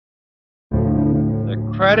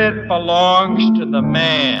The credit belongs to the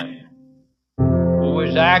man who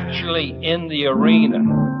is actually in the arena,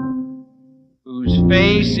 whose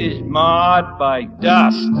face is marred by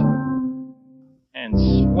dust and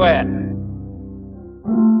sweat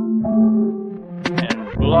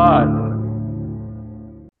and blood.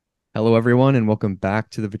 Hello, everyone, and welcome back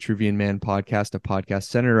to the Vitruvian Man podcast, a podcast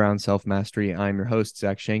centered around self-mastery. I'm your host,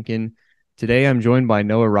 Zach Schenken. Today, I'm joined by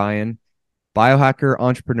Noah Ryan, biohacker,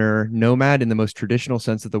 entrepreneur, nomad in the most traditional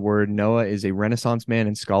sense of the word. Noah is a Renaissance man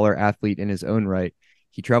and scholar athlete in his own right.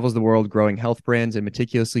 He travels the world growing health brands and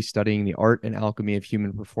meticulously studying the art and alchemy of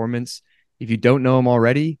human performance. If you don't know him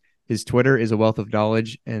already, his Twitter is a wealth of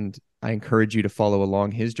knowledge, and I encourage you to follow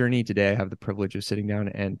along his journey. Today, I have the privilege of sitting down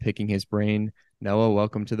and picking his brain. Noah,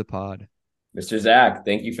 welcome to the pod. Mr. Zach,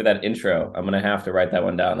 thank you for that intro. I'm going to have to write that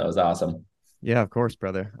one down. That was awesome. Yeah, of course,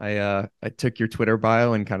 brother. I took your Twitter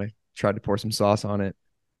bio and kind of tried to pour some sauce on it.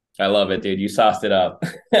 I love it, dude. You sauced it up.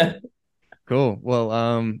 Cool. Well,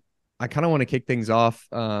 I kind of want to kick things off.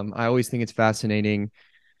 I always think it's fascinating.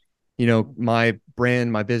 You know, my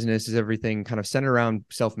brand, my business is everything kind of centered around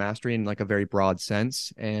self-mastery in like a very broad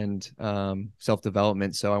sense and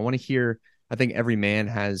self-development. So I want to hear, I think every man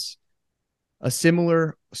has a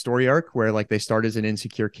similar story arc where like they start as an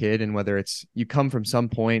insecure kid, and whether it's you come from some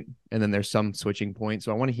point and then there's some switching point.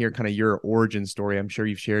 So I want to hear kind of your origin story. I'm sure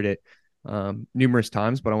you've shared it numerous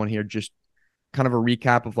times, but I want to hear just kind of a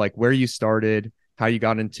recap of like where you started, how you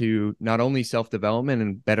got into not only self-development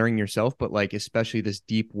and bettering yourself, but like especially this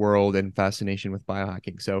deep world and fascination with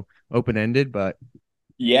biohacking. So open-ended, but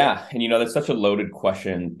Yeah. And, that's such a loaded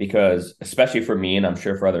question because, especially for me, and I'm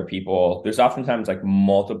sure for other people, there's oftentimes like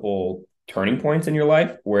multiple turning points in your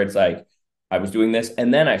life where it's like, I was doing this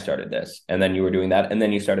and then I started this, and then you were doing that and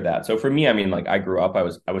then you started that. So for me, I mean, like I grew up, I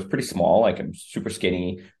was pretty small, like I'm super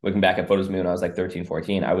skinny. Looking back at photos of me when I was like 13,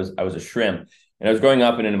 14, I was a shrimp. And I was growing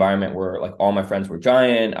up in an environment where like all my friends were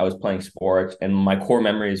giant. I was playing sports, and my core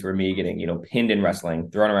memories were me getting, pinned in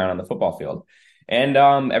wrestling, thrown around on the football field. And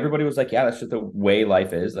everybody was like, yeah, that's just the way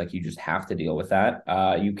life is. Like, you just have to deal with that.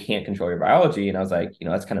 You can't control your biology. And I was like,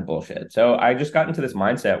 that's kind of bullshit. So I just got into this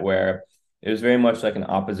mindset where it was very much like an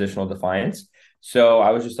oppositional defiance. So I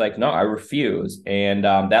was just like, no, I refuse. And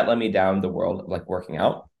that led me down the world of like working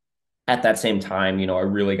out. At that same time, I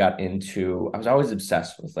really got into, I was always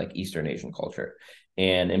obsessed with like Eastern Asian culture,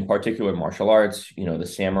 and in particular martial arts, the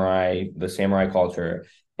samurai culture.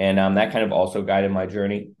 And that kind of also guided my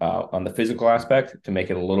journey on the physical aspect to make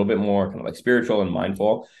it a little bit more kind of like spiritual and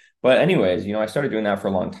mindful. But anyways, I started doing that for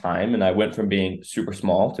a long time, and I went from being super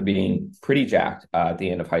small to being pretty jacked at the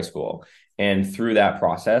end of high school. And through that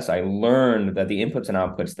process, I learned that the inputs and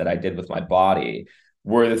outputs that I did with my body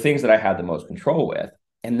were the things that I had the most control with.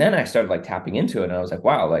 And then I started like tapping into it, and I was like,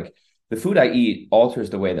 wow, like the food I eat alters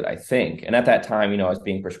the way that I think. And at that time, I was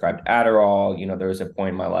being prescribed Adderall. There was a point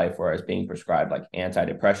in my life where I was being prescribed like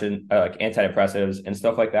antidepressives and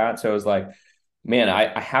stuff like that. So it was like, man,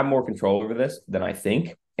 I have more control over this than I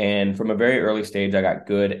think. And from a very early stage, I got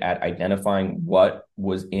good at identifying what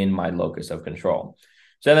was in my locus of control.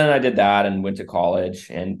 So then I did that and went to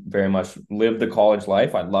college and very much lived the college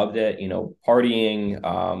life. I loved it,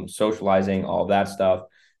 partying, socializing, all that stuff.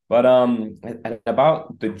 But at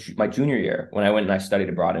about my junior year, when I went and I studied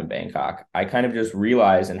abroad in Bangkok, I kind of just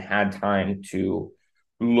realized and had time to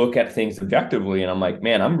look at things objectively. And I'm like,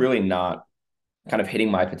 man, I'm really not kind of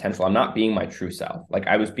hitting my potential. I'm not being my true self. Like,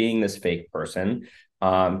 I was being this fake person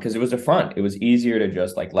because it was a front. It was easier to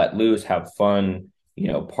just like let loose, have fun,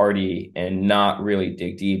 party, and not really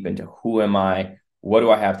dig deep into who am I? What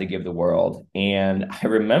do I have to give the world? And I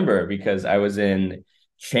remember because I was in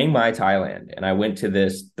Chiang Mai, Thailand, and I went to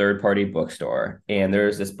this third-party bookstore, and there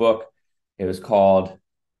was this book. It was called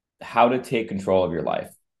How to Take Control of Your Life,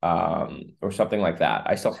 or something like that.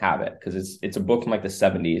 I still have it because it's a book from like the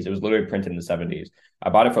 70s. It was literally printed in the 70s. I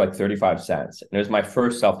bought it for like 35 cents. And it was my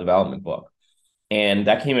first self-development book. And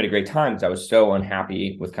that came at a great time because I was so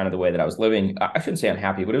unhappy with kind of the way that I was living. I shouldn't say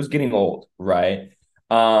unhappy, but it was getting old, right?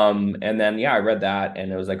 And then, yeah, I read that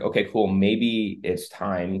and it was like, okay, cool. Maybe it's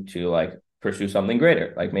time to like pursue something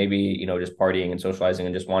greater. Like maybe, just partying and socializing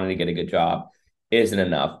and just wanting to get a good job isn't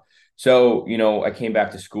enough. So, I came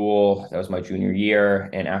back to school. That was my junior year.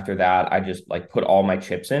 And after that, I just like put all my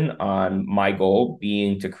chips in on my goal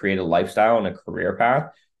being to create a lifestyle and a career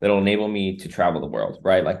path that'll enable me to travel the world,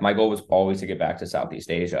 right? Like my goal was always to get back to Southeast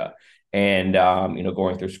Asia. And,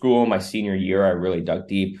 going through school, my senior year, I really dug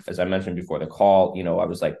deep. As I mentioned before the call, I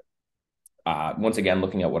was like, once again,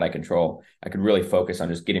 looking at what I control, I could really focus on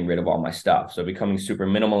just getting rid of all my stuff. So becoming super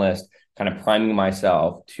minimalist, kind of priming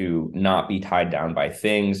myself to not be tied down by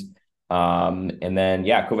things. And then,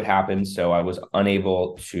 yeah, COVID happened. So I was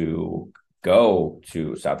unable to go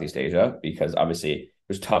to Southeast Asia because obviously it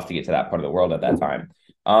was tough to get to that part of the world at that time.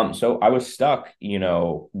 So I was stuck,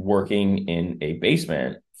 working in a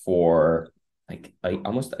basement for like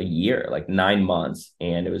almost a year, like 9 months.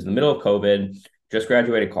 And it was in the middle of COVID, just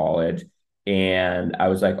graduated college. And I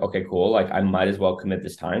was like, okay, cool. Like I might as well commit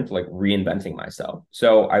this time to like reinventing myself.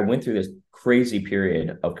 So I went through this crazy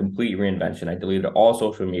period of complete reinvention. I deleted all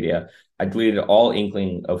social media. I deleted all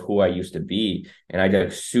inkling of who I used to be. And I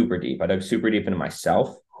dug super deep. I dug super deep into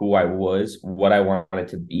myself, who I was, what I wanted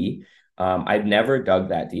to be. I'd never dug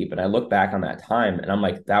that deep. And I look back on that time and I'm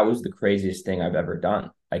like, that was the craziest thing I've ever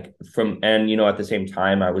done. At the same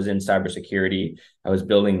time, I was in cybersecurity. I was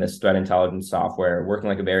building this threat intelligence software, working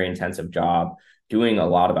like a very intensive job, doing a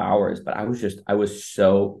lot of hours, but I was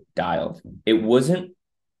so dialed. It wasn't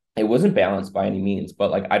balanced by any means,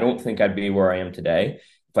 but like, I don't think I'd be where I am today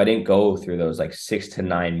if I didn't go through those like 6 to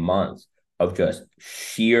 9 months of just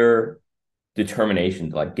sheer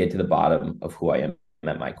determination to like get to the bottom of who I am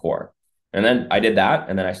at my core. And then I did that,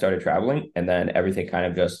 and then I started traveling, and then everything kind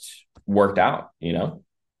of just worked out.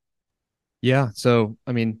 Yeah. So,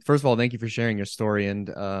 I mean, first of all, thank you for sharing your story. And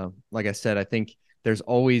like I said, I think there's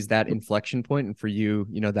always that inflection point. And for you,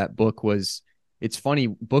 that book was, it's funny,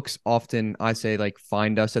 books often, I say, like,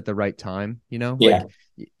 find us at the right time, Yeah.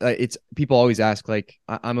 like it's people always ask, like,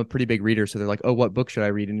 I'm a pretty big reader. So they're like, oh, what book should I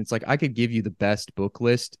read? And it's like, I could give you the best book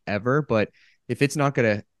list ever, but if it's not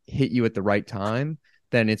going to hit you at the right time,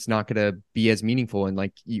 then it's not going to be as meaningful. And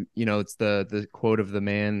like, it's the quote of the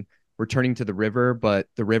man returning to the river, but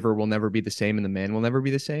the river will never be the same and the man will never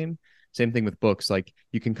be the same. Same thing with books. Like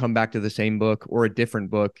you can come back to the same book or a different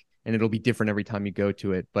book and it'll be different every time you go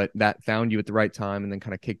to it. But that found you at the right time and then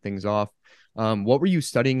kind of kicked things off. What were you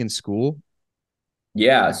studying in school?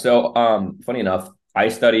 Yeah. So, funny enough, I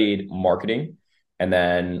studied marketing, and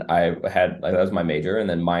then I had like that was my major, and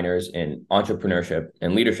then minors in entrepreneurship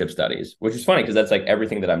and leadership studies, which is funny because that's like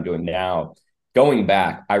everything that I'm doing now. Going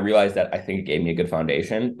back, I realized that I think it gave me a good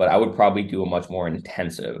foundation, but I would probably do a much more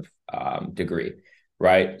intensive degree,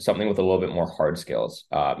 right? Something with a little bit more hard skills,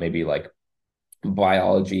 maybe like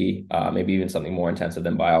biology, maybe even something more intensive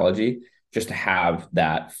than biology, just to have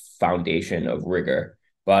that foundation of rigor.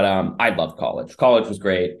 But I loved college. College was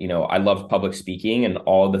great. I loved public speaking, and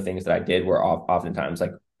all of the things that I did were oftentimes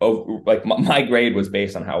like, oh, like my grade was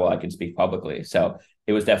based on how well I could speak publicly. So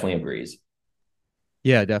it was definitely a breeze.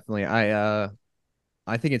 Yeah, definitely.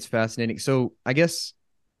 I think it's fascinating. So I guess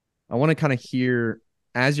I want to kind of hear,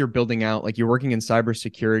 as you're building out, like you're working in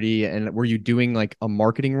cybersecurity, and were you doing like a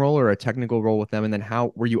marketing role or a technical role with them? And then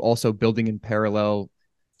how were you also building in parallel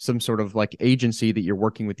some sort of like agency that you're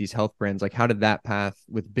working with these health brands? Like how did that path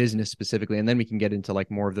with business specifically? And then we can get into like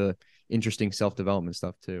more of the interesting self-development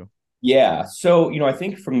stuff too. Yeah. So, I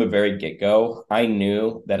think from the very get-go, I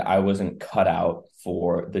knew that I wasn't cut out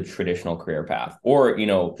for the traditional career path or,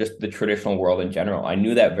 just the traditional world in general. I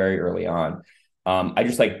knew that very early on. I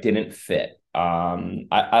just like didn't fit.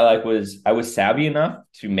 I was savvy enough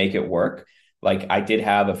to make it work. Like I did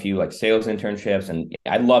have a few like sales internships and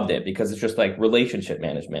I loved it because it's just like relationship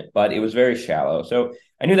management, but it was very shallow. So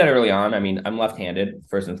I knew that early on. I mean, I'm left-handed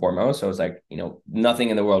first and foremost. So I was like, nothing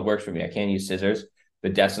in the world works for me. I can't use scissors. The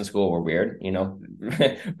desks in school were weird.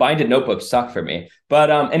 Binded notebooks suck for me. But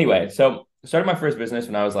anyway, so started my first business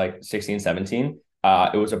when I was like 16, 17.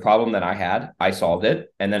 It was a problem that I had. I solved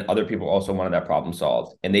it. And then other people also wanted that problem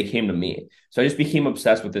solved. And they came to me. So I just became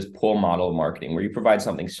obsessed with this pull model of marketing where you provide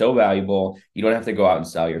something so valuable, you don't have to go out and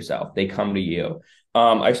sell yourself. They come to you.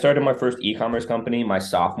 I started my first e-commerce company my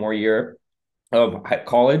sophomore year of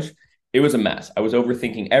college. It was a mess. I was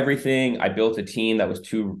overthinking everything. I built a team that was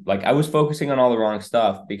too, like, I was focusing on all the wrong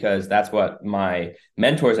stuff because that's what my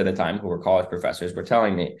mentors at the time, who were college professors, were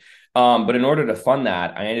telling me. But in order to fund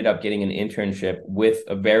that, I ended up getting an internship with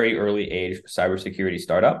a very early age cybersecurity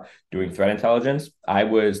startup doing threat intelligence. I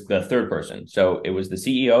was the third person. So it was the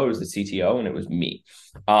CEO, it was the CTO, and it was me.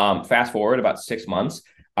 Fast forward about 6 months,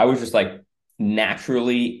 I was just like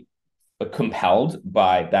naturally compelled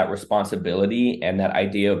by that responsibility and that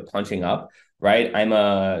idea of punching up, right? I'm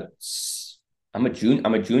a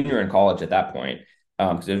junior in college at that point,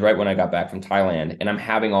 because it was right when I got back from Thailand, and I'm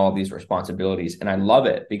having all of these responsibilities, and I love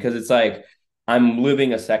it because it's like I'm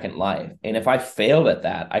living a second life. And if I failed at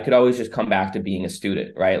that, I could always just come back to being a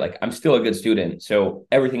student, right? Like I'm still a good student, so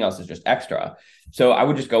everything else is just extra. So I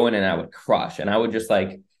would just go in and I would crush, and I would just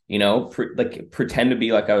like pretend to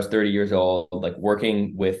be like I was 30 years old, like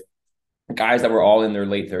working with guys that were all in their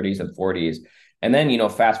late 30s and 40s. And then,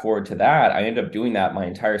 fast forward to that, I ended up doing that my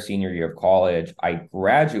entire senior year of college. I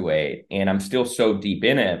graduate and I'm still so deep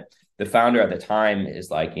in it the founder at the time is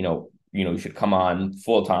like, you should come on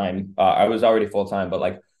full time. I was already full time, but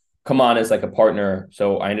like come on as like a partner.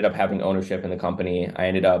 So I ended up having ownership in the company. I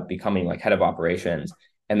ended up becoming like head of operations.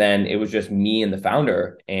 And then it was just me and the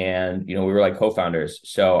founder, and we were like co-founders.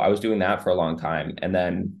 So I was doing that for a long time. And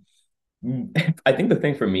then I think the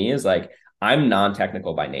thing for me is like I'm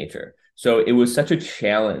non-technical by nature. So it was such a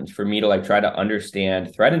challenge for me to like try to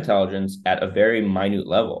understand threat intelligence at a very minute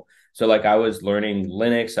level. So like I was learning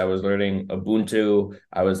Linux, I was learning Ubuntu,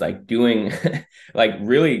 I was like doing like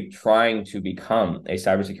really trying to become a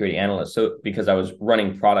cybersecurity analyst. So because I was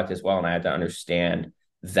running product as well, and I had to understand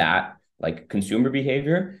that like consumer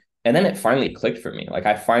behavior. And then it finally clicked for me. Like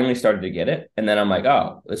I finally started to get it. And then I'm like,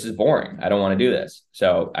 oh, this is boring. I don't want to do this.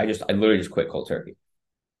 So I literally just quit cold turkey.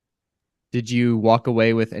 Did you walk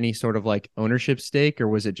away with any sort of like ownership stake, or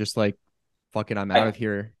was it just like, fuck it, I'm out of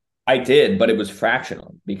here? I did, but it was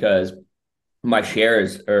fractional because my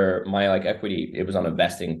shares or my like equity, it was on a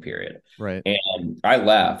vesting period. Right. And I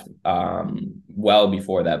left well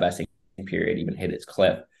before that vesting period even hit its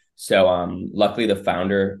cliff. So luckily the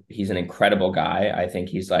founder, he's an incredible guy. I think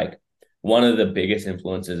he's like one of the biggest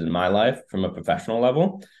influences in my life from a professional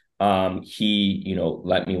level. He,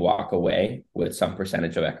 let me walk away with some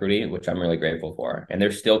percentage of equity, which I'm really grateful for. And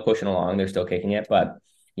they're still pushing along, they're still kicking it. But,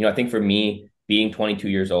 I think for me, being 22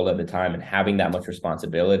 years old at the time and having that much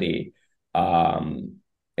responsibility,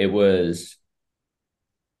 it was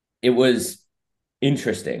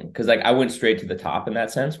interesting because like I went straight to the top in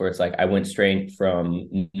that sense, where it's like I went straight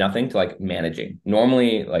from nothing to like managing.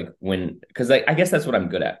 Normally, like because like I guess that's what I'm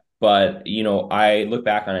good at. But I look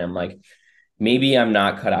back on it, I'm like, maybe I'm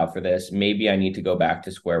not cut out for this. Maybe I need to go back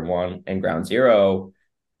to square one and ground zero.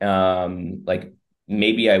 Like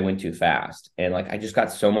maybe I went too fast, and like I just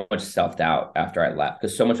got so much self-doubt after I left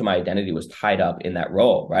because so much of my identity was tied up in that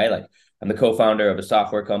role, right? Like I'm the co-founder of a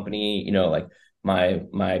software company, like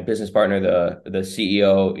my business partner, the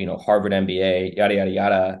CEO, Harvard MBA, yada yada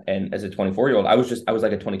yada. And as a 24-year-old, I was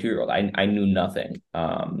like a 22-year-old. I knew nothing,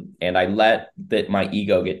 and I let my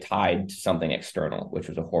ego get tied to something external, which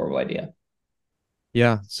was a horrible idea.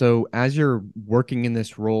 Yeah. So as you're working in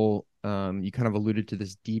this role, you kind of alluded to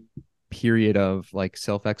this deep period of like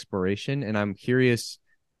self-exploration, and I'm curious.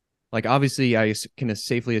 Like, obviously, I can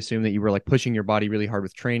safely assume that you were like pushing your body really hard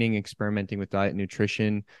with training, experimenting with diet and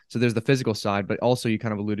nutrition. So there's the physical side, but also you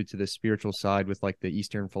kind of alluded to the spiritual side with like the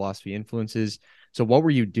Eastern philosophy influences. So what were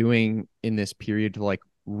you doing in this period to like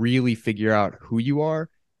really figure out who you are?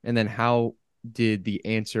 And then how did the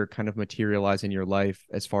answer kind of materialize in your life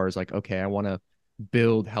as far as like, okay, I want to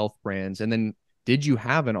build health brands? And then did you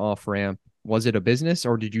have an off ramp? Was it a business,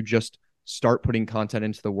 or did you just start putting content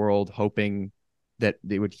into the world hoping that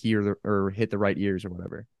they would hear or hit the right ears or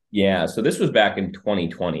whatever? Yeah. So this was back in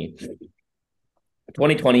 2020,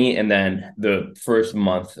 and then the first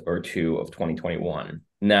month or two of 2021.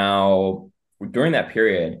 Now, during that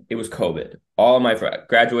period, it was COVID. All of my friends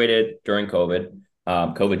graduated during COVID.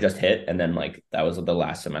 COVID just hit, and then like that was the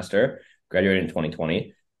last semester. Graduated in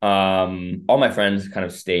 2020. All my friends kind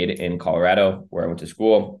of stayed in Colorado where I went to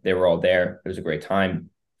school. They were all there. It was a great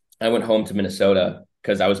time. I went home to Minnesota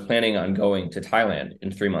because I was planning on going to Thailand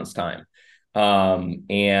in 3 months' time.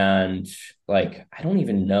 And like, I don't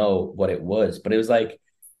even know what it was, but it was like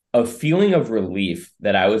a feeling of relief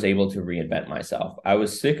that I was able to reinvent myself. I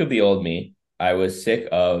was sick of the old me. I was sick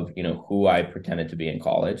of, who I pretended to be in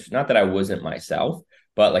college. Not that I wasn't myself,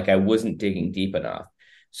 but like I wasn't digging deep enough.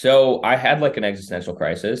 So I had like an existential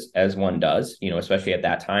crisis, as one does, especially at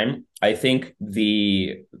that time. I think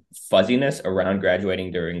the fuzziness around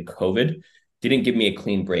graduating during COVID didn't give me a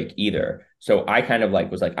clean break either. So I kind of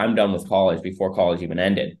like was like, I'm done with college before college even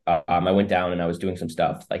ended. I went down and I was doing some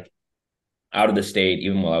stuff like out of the state,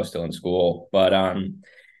 even while I was still in school. But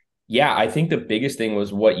yeah, I think the biggest thing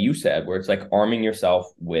was what you said, where it's like arming yourself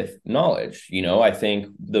with knowledge. I think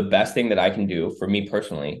the best thing that I can do for me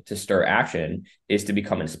personally to stir action is to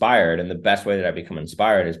become inspired. And the best way that I become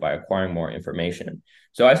inspired is by acquiring more information.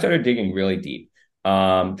 So I started digging really deep.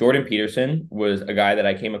 Jordan Peterson was a guy that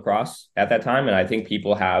I came across at that time. And I think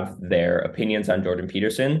people have their opinions on Jordan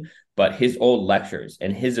Peterson, but his old lectures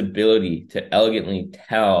and his ability to elegantly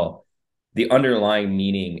tell the underlying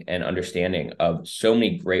meaning and understanding of so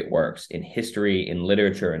many great works in history, in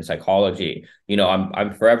literature, and psychology.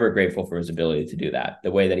 I'm forever grateful for his ability to do that,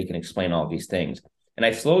 the way that he can explain all of these things. And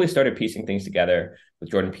I slowly started piecing things together with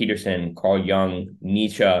Jordan Peterson, Carl Jung,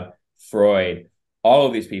 Nietzsche, Freud, all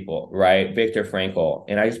of these people, right? Viktor Frankl.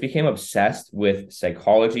 And I just became obsessed with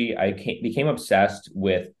psychology. Became obsessed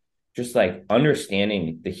with just like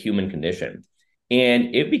understanding the human condition.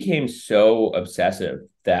 And it became so obsessive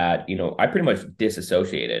that, I pretty much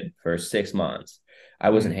disassociated for 6 months. I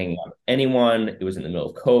wasn't hanging out with anyone. It was in the middle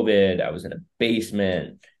of COVID. I was in a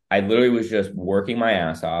basement. I literally was just working my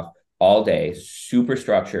ass off all day, super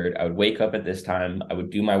structured. I would wake up at this time. I would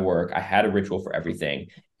do my work. I had a ritual for everything.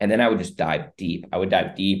 And then I would just dive deep. I would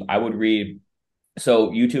dive deep. I would read. So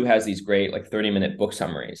YouTube has these great like 30-minute book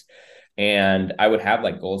summaries. And I would have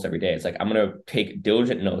like goals every day. It's like, I'm going to take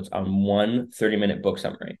diligent notes on one 30-minute book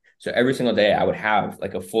summary. So every single day I would have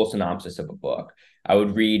like a full synopsis of a book. I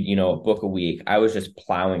would read, a book a week. I was just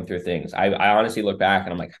plowing through things. I honestly look back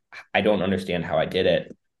and I'm like, I don't understand how I did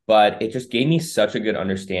it, but it just gave me such a good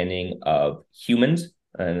understanding of humans.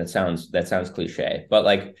 And that sounds cliche, but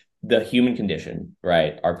like the human condition,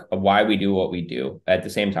 right? Why we do what we do. At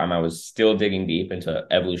the same time, I was still digging deep into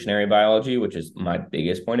evolutionary biology, which is my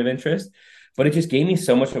biggest point of interest. But it just gave me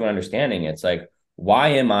so much of an understanding. It's like, why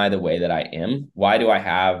am I the way that I am? Why do I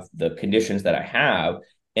have the conditions that I have?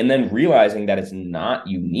 And then realizing that it's not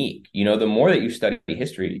unique. The more that you study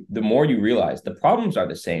history, the more you realize the problems are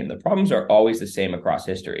the same. The problems are always the same across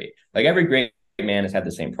history. Like every great man has had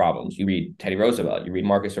the same problems. You read Teddy Roosevelt, you read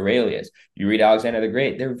Marcus Aurelius, you read Alexander the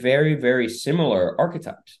Great. They're very, very similar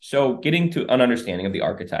archetypes. So getting to an understanding of the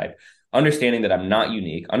archetype, understanding that I'm not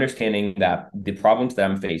unique, understanding that the problems that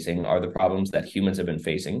I'm facing are the problems that humans have been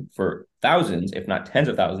facing for thousands, if not tens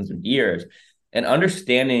of thousands of years, and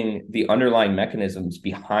understanding the underlying mechanisms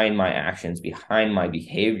behind my actions, behind my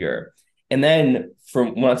behavior. And then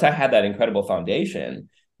from once I had that incredible foundation,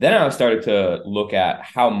 then I started to look at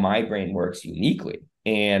how my brain works uniquely.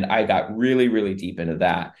 And I got really, really deep into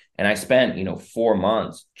that. And I spent, 4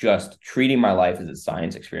 months just treating my life as a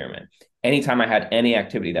science experiment. Anytime I had any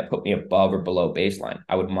activity that put me above or below baseline,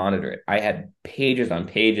 I would monitor it. I had pages on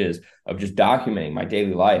pages of just documenting my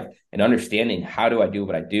daily life and understanding how do I do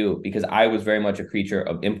what I do, because I was very much a creature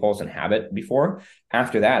of impulse and habit before.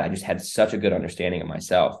 After that, I just had such a good understanding of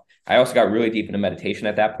myself. I also got really deep into meditation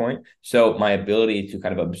at that point. So my ability to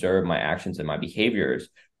kind of observe my actions and my behaviors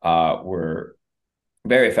were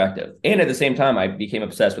very effective. And at the same time, I became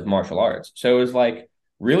obsessed with martial arts. So it was like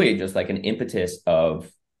really just like an impetus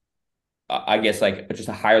of, I guess, like just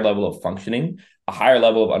a higher level of functioning, a higher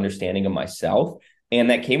level of understanding of myself. And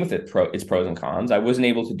that came with its pros and cons. I wasn't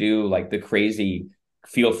able to do like the crazy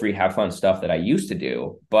feel free, have fun stuff that I used to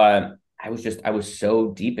do, but I was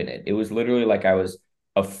so deep in it. It was literally like I was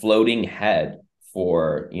a floating head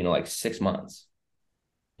for, like 6 months.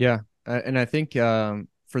 Yeah. And I think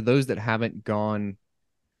for those that haven't gone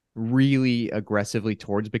really aggressively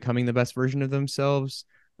towards becoming the best version of themselves,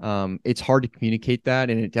 it's hard to communicate that.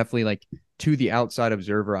 And it definitely, like, to the outside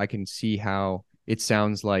observer, I can see how it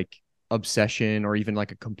sounds like obsession or even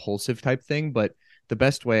like a compulsive type thing. But the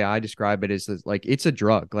best way I describe it is like it's a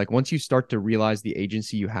drug. Like once you start to realize the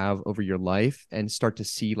agency you have over your life and start to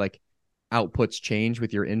see like outputs change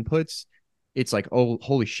with your inputs, it's like, oh,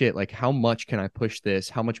 holy shit, like how much can I push this?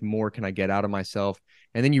 How much more can I get out of myself?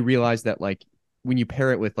 And then you realize that, like, when you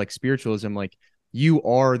pair it with like spiritualism, like you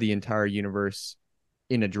are the entire universe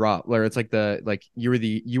in a drop, where it's like you are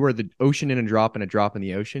the ocean in a drop and a drop in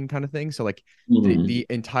the ocean kind of thing. So like the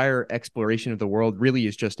entire exploration of the world really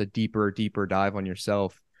is just a deeper dive on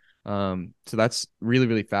yourself. So that's really,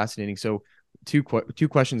 really fascinating. So two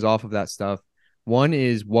questions off of that stuff. One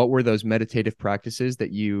is, what were those meditative practices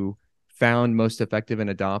that you found most effective and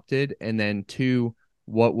adopted? And then two,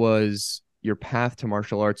 what was your path to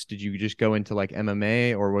martial arts? Did you just go into like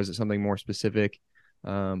MMA, or was it something more specific?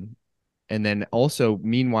 And then also,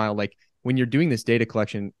 meanwhile, like when you're doing this data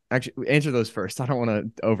collection, actually answer those first. I don't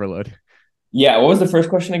want to overload. Yeah. What was the first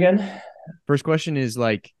question again? First question is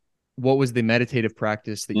like, what was the meditative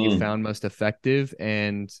practice that you found most effective,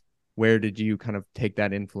 and where did you kind of take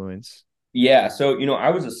that influence? Yeah. So, I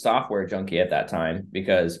was a software junkie at that time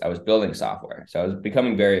because I was building software. So I was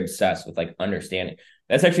becoming very obsessed with like understanding.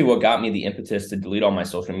 That's actually what got me the impetus to delete all my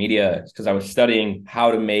social media, because I was studying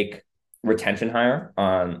how to make retention higher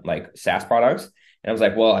on like SaaS products. And I was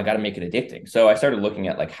like, well, I got to make it addicting. So I started looking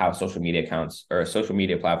at like how social media accounts or social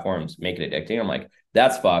media platforms make it addicting. I'm like,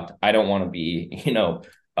 that's fucked. I don't want to be,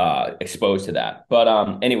 exposed to that.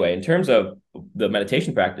 But anyway, in terms of the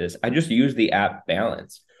meditation practice, I just used the app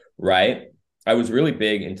Balance, right? I was really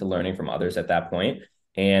big into learning from others at that point,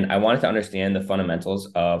 and I wanted to understand the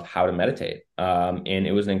fundamentals of how to meditate. And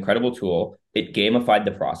it was an incredible tool. It gamified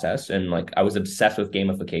the process. And like, I was obsessed with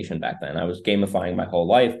gamification back then. I was gamifying my whole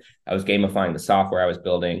life. I was gamifying the software I was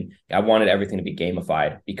building. I wanted everything to be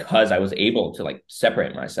gamified because I was able to like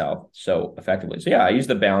separate myself so effectively. So yeah, I used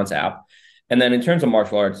the Balance app. And then in terms of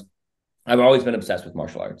martial arts, I've always been obsessed with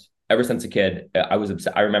martial arts ever since a kid. I was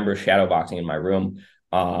obsessed. I remember shadow boxing in my room.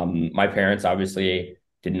 My parents obviously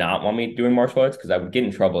did not want me doing martial arts because I would get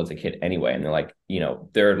in trouble as a kid anyway. And they're like,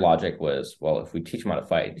 their logic was, well, if we teach him how to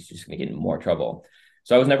fight, he's just going to get in more trouble.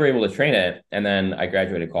 So I was never able to train it. And then I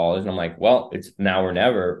graduated college and I'm like, well, it's now or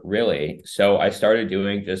never, really. So I started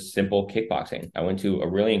doing just simple kickboxing. I went to a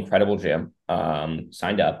really incredible gym,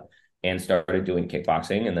 signed up and started doing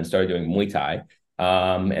kickboxing and then started doing Muay Thai.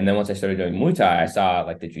 And then once I started doing Muay Thai, I saw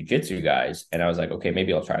like the jujitsu guys and I was like, okay,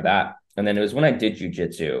 maybe I'll try that. And then it was when I did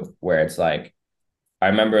jujitsu where it's like, I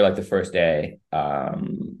remember like the first day,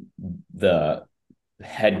 the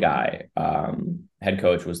head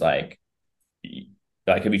coach was like,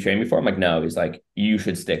 have you trained before? I'm like, no. He's like, you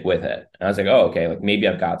should stick with it. And I was like, oh, okay. Like maybe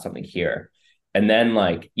I've got something here. And then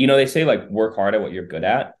like, they say like work hard at what you're good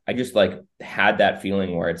at. I just like had that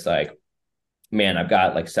feeling where it's like, man, I've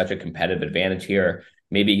got like such a competitive advantage here.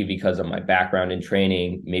 Maybe because of my background in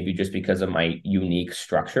training, maybe just because of my unique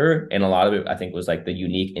structure. And a lot of it, I think, was like the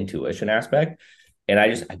unique intuition aspect. And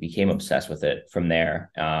I became obsessed with it from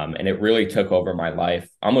there. And it really took over my life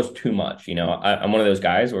almost too much. I'm one of those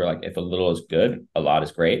guys where like, if a little is good, a lot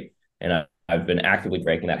is great. And I've been actively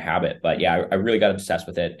breaking that habit. But yeah, I really got obsessed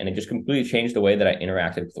with it. And it just completely changed the way that I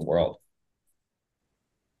interacted with the world.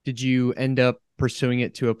 Did you end up pursuing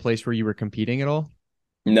it to a place where you were competing at all?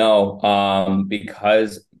 No,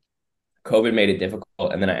 because COVID made it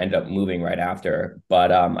difficult, and then I ended up moving right after.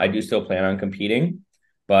 But I do still plan on competing.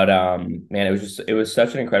 But man, it was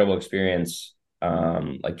such an incredible experience.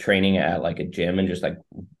 Like training at like a gym and just like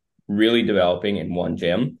really developing in one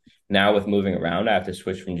gym. Now with moving around, I have to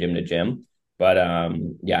switch from gym to gym. But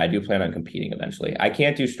yeah, I do plan on competing eventually. I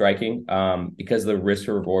can't do striking because the risk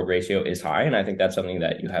to reward ratio is high, and I think that's something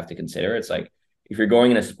that you have to consider. It's like if you're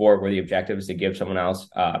going in a sport where the objective is to give someone else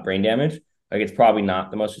brain damage, like it's probably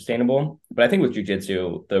not the most sustainable. But I think with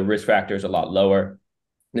jujitsu, the risk factor is a lot lower.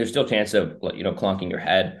 There's still a chance of clunking your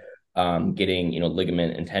head, getting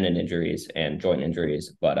ligament and tendon injuries and joint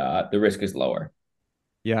injuries, but the risk is lower.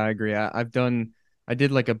 Yeah, I agree. I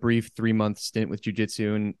did like a brief 3 month stint with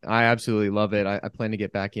jujitsu and I absolutely love it. I plan to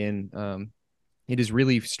get back in. It is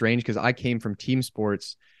really strange because I came from team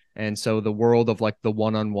sports. And so the world of like the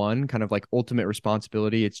one-on-one kind of like ultimate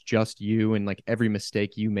responsibility, it's just you and like every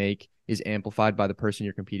mistake you make is amplified by the person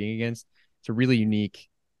you're competing against. It's a really unique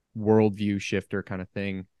worldview shifter kind of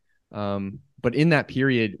thing. But in that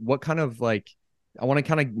period, what kind of like I want to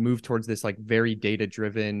kind of move towards this like very data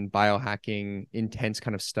driven biohacking intense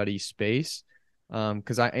kind of study space.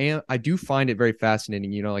 Because I do find it very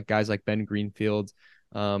fascinating, like guys like Ben Greenfield,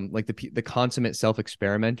 like the consummate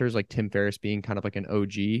self-experimenters like Tim Ferriss being kind of like an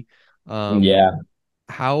OG. Yeah.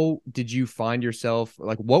 How did you find yourself,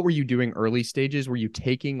 like what were you doing early stages? Were you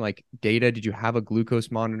taking like data? Did you have a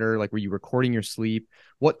glucose monitor? Like were you recording your sleep?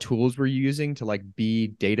 What tools were you using to like be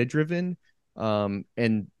data driven? And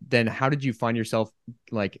then how did you find yourself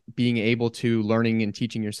like being able to learning and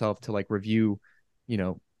teaching yourself to like review,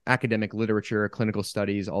 academic literature, clinical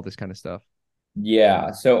studies, all this kind of stuff?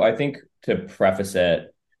 Yeah. So I think to preface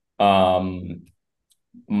it, um,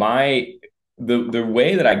 my the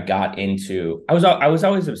way that I got into I was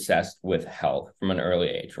always obsessed with health from an early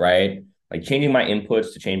age, right? Like changing my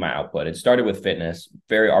inputs to change my output. It started with fitness,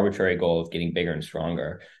 very arbitrary goal of getting bigger and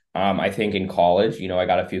stronger. I think in college, I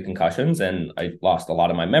got a few concussions and I lost a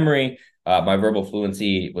lot of my memory. My verbal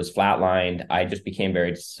fluency was flatlined. I just became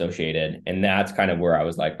very dissociated. And that's kind of where I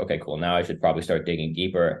was like, okay, cool. Now I should probably start digging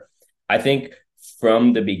deeper. I think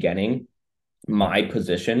from the beginning, my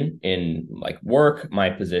position in like work,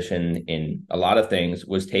 my position in a lot of things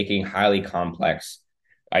was taking highly complex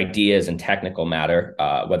ideas and technical matter,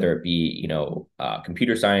 whether it be,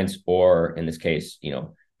 computer science or in this case,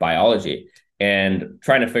 biology, and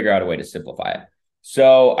trying to figure out a way to simplify it.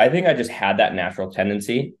 So I think I just had that natural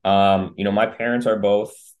tendency. My parents are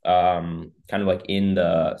both kind of like in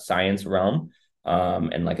the science realm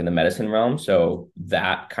and like in the medicine realm. So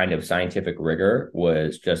that kind of scientific rigor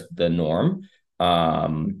was just the norm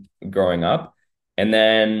growing up. And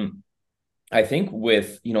then I think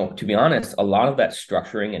with, to be honest, a lot of that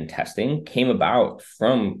structuring and testing came about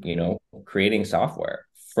from, creating software,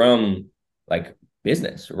 from like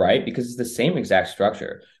business, right? Because it's the same exact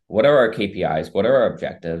structure. What are our KPIs? What are our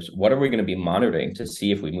objectives? What are we going to be monitoring to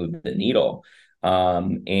see if we move the needle?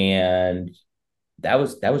 And that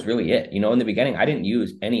was really it. In the beginning, I didn't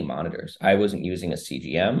use any monitors. I wasn't using a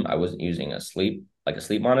CGM. I wasn't using a sleep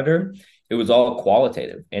monitor. It was all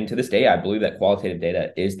qualitative. And to this day, I believe that qualitative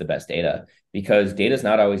data is the best data because data is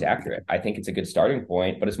not always accurate. I think it's a good starting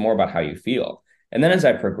point, but it's more about how you feel. And then as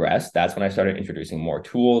I progressed, that's when I started introducing more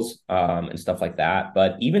tools and stuff like that.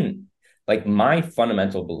 But even like my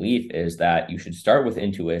fundamental belief is that you should start with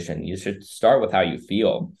intuition. You should start with how you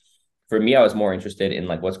feel. For me, I was more interested in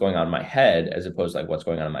like what's going on in my head as opposed to like what's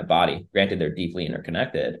going on in my body. Granted, they're deeply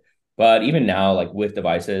interconnected. But even now, like with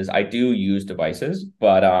devices, I do use devices,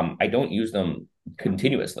 but I don't use them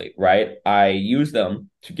continuously, right? I use them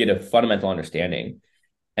to get a fundamental understanding.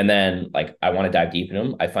 And then like I want to dive deep in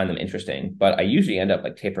them. I find them interesting, but I usually end up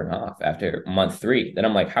like tapering off after month 3. Then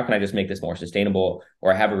I'm like, how can I just make this more sustainable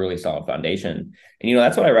or have a really solid foundation? And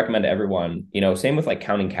that's what I recommend to everyone. Same with like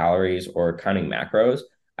counting calories or counting macros.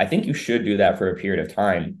 I think you should do that for a period of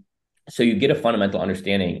time. So you get a fundamental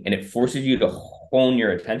understanding and it forces you to hone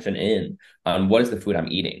your attention in on what is the food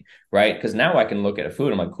I'm eating, right? Because now I can look at a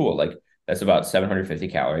food, I'm like, cool, like that's about 750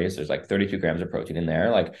 calories. There's like 32 grams of protein in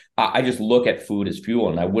there. Like I just look at food as fuel,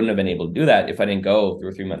 and I wouldn't have been able to do that if I didn't go through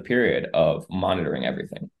a 3-month period of monitoring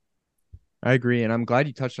everything. I agree. And I'm glad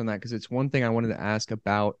you touched on that because it's one thing I wanted to ask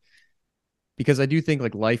about, because I do think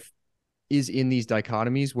like life is in these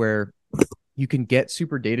dichotomies where you can get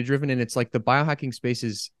super data driven, and it's like the biohacking space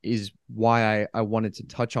is why I wanted to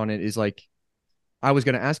touch on it. Is like I was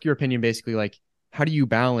going to ask your opinion basically, like how do you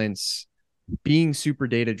balance being super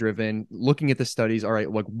data driven, looking at the studies, all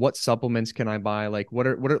right, like what supplements can I buy, like what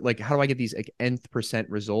are like how do I get these like nth percent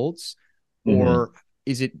results, or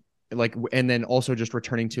is it like, and then also just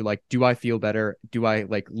returning to like, do I feel better, do I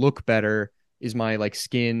like look better, is my like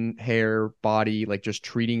skin, hair, body like just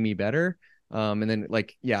treating me better? And then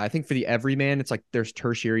like, yeah, I think for the everyman, it's like there's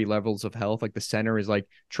tertiary levels of health. Like the center is like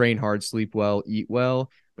train hard, sleep well, eat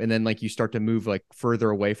well. And then like you start to move like further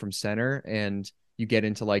away from center, and you get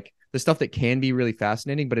into like the stuff that can be really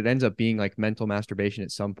fascinating, but it ends up being like mental masturbation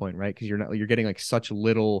at some point, right? Because you're getting like such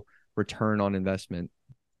little return on investment.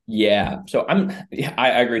 Yeah. So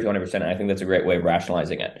I agree with you 100%. I think that's a great way of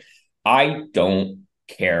rationalizing it. I don't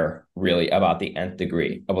care really about the nth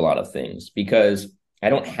degree of a lot of things because I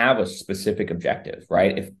don't have a specific objective,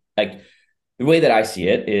 right? If like the way that I see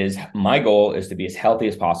it is my goal is to be as healthy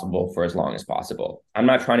as possible for as long as possible. I'm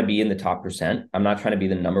not trying to be in the top percent. I'm not trying to be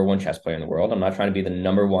the number one chess player in the world. I'm not trying to be the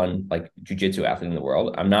number one like jujitsu athlete in the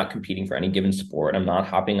world. I'm not competing for any given sport. I'm not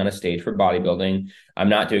hopping on a stage for bodybuilding. I'm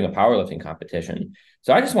not doing a powerlifting competition.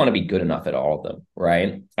 So I just want to be good enough at all of them,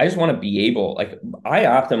 right? I just want to be able, like, I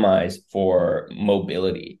optimize for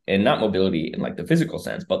mobility, and not mobility in like the physical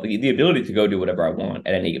sense, but the ability to go do whatever I want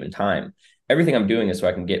at any given time. Everything I'm doing is so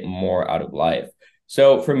I can get more out of life.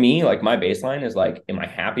 So for me, like my baseline is like, am I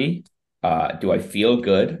happy? Do I feel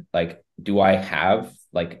good? Like, do I have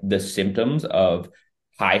like the symptoms of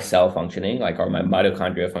high cell functioning? Like, are my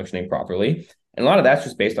mitochondria functioning properly? And a lot of that's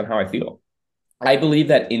just based on how I feel. I believe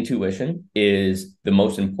that intuition is the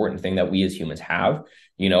most important thing that we as humans have.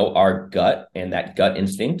 Our gut and that gut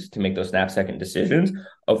instinct to make those snap-second decisions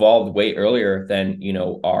evolved way earlier than,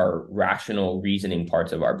 our rational reasoning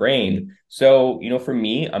parts of our brain. So, for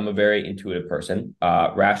me, I'm a very intuitive person.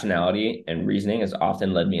 Rationality and reasoning has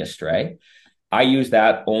often led me astray. I use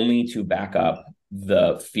that only to back up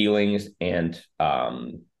the feelings and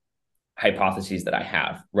hypotheses that I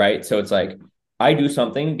have, right? So it's like, I do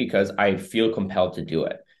something because I feel compelled to do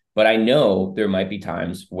it. But I know there might be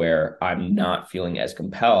times where I'm not feeling as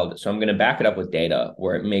compelled. So I'm going to back it up with data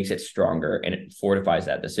where it makes it stronger and it fortifies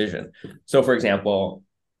that decision. So, for example,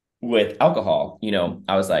 with alcohol,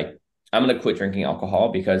 I was like, I'm going to quit drinking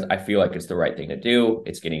alcohol because I feel like it's the right thing to do.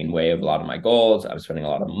 It's getting in the way of a lot of my goals. I'm spending a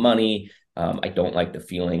lot of money. I don't like the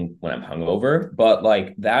feeling when I'm hungover, but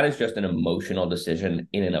like that is just an emotional decision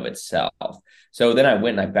in and of itself. So then I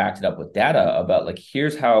went and I backed it up with data about like,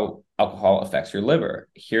 here's how alcohol affects your liver.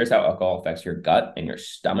 Here's how alcohol affects your gut and your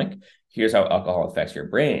stomach. Here's how alcohol affects your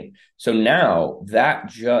brain. So now that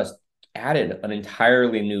just added an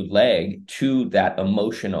entirely new leg to that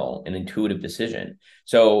emotional and intuitive decision.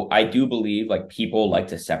 So I do believe like people like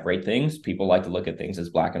to separate things. People like to look at things as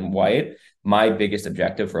black and white. My biggest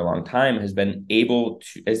objective for a long time has been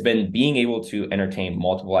being able to entertain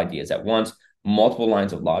multiple ideas at once, multiple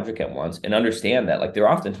lines of logic at once, and understand that like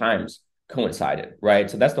they're oftentimes coincided,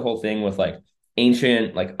 right? So that's the whole thing with like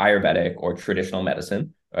ancient like Ayurvedic or traditional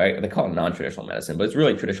medicine, right? They call it non-traditional medicine, but it's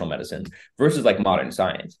really traditional medicine versus like modern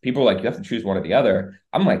science. People are like, you have to choose one or the other.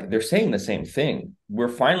 I'm like, they're saying the same thing. We're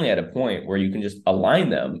finally at a point where you can just align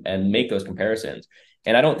them and make those comparisons.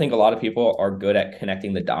 And I don't think a lot of people are good at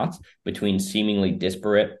connecting the dots between seemingly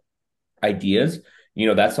disparate ideas.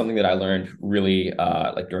 That's something that I learned really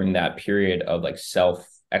like during that period of like self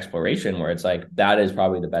exploration, where it's like, that is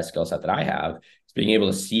probably the best skill set that I have, is being able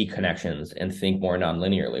to see connections and think more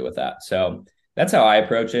non-linearly with that. So that's how I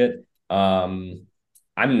approach it.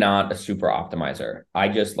 I'm not a super optimizer. I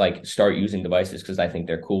just like start using devices because I think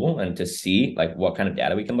they're cool and to see like what kind of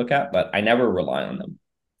data we can look at, but I never rely on them.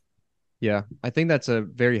 Yeah, I think that's a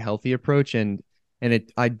very healthy approach, and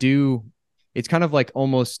it's kind of like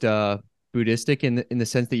almost Buddhistic in the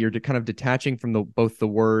sense that you're kind of detaching from the both the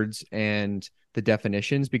words and the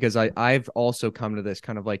definitions, because I've also come to this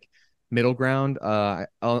kind of like middle ground.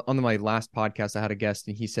 On my last podcast I had a guest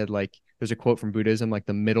and he said like there's a quote from Buddhism like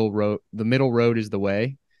the middle road is the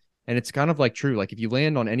way. And it's kind of like true. Like if you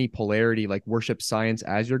land on any polarity, like worship science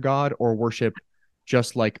as your God or worship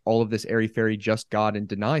just like all of this airy fairy just God and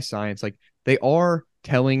deny science, like they are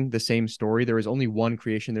telling the same story. There is only one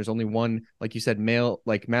creation. There's only one, like you said, male,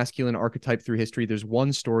 like masculine archetype through history. There's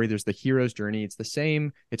one story. There's the hero's journey. It's the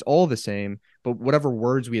same. It's all the same. But whatever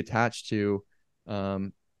words we attach to,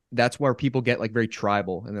 um, that's where people get like very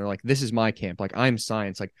tribal and they're like, this is my camp. Like I'm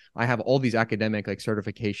science. Like I have all these academic like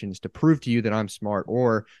certifications to prove to you that I'm smart.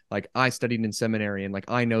 Or like I studied in seminary and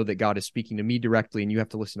like I know that God is speaking to me directly and you have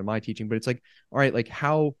to listen to my teaching. But it's like, all right, like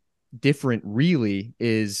how different really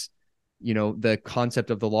is the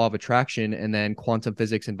concept of the law of attraction and then quantum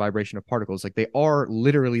physics and vibration of particles. Like they are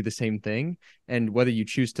literally the same thing. And whether you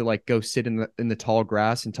choose to like go sit in the tall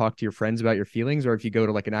grass and talk to your friends about your feelings, or if you go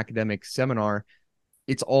to like an academic seminar,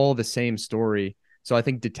 it's all the same story. So I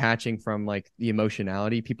think detaching from like the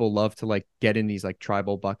emotionality, people love to like get in these like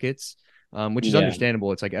tribal buckets, which is Yeah.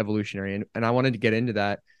 understandable. It's like evolutionary. And I wanted to get into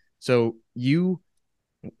that. So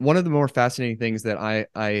one of the more fascinating things that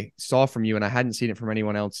I saw from you, and I hadn't seen it from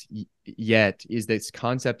anyone else yet, is this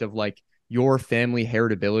concept of like your family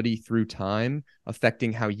heritability through time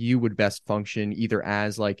affecting how you would best function, either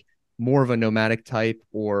as like more of a nomadic type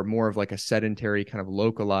or more of like a sedentary kind of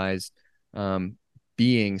localized um,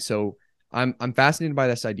 being. So I'm fascinated by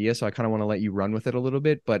this idea. So I kind of want to let you run with it a little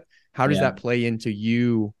bit. But how does Yeah. that play into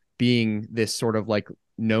you being this sort of like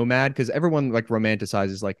nomad? Because everyone like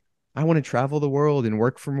romanticizes like I want to travel the world and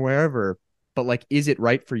work from wherever. But like, is it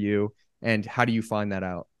right for you? And how do you find that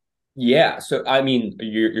out? Yeah, so I mean,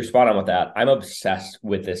 you're spot on with that. I'm obsessed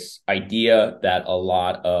with this idea that a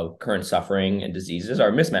lot of current suffering and diseases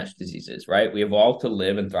are mismatched diseases, right? We evolved to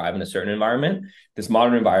live and thrive in a certain environment. This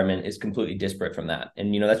modern environment is completely disparate from that,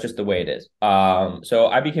 and that's just the way it is. So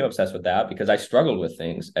I became obsessed with that because I struggled with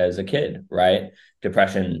things as a kid, right?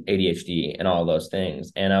 Depression, ADHD, and all those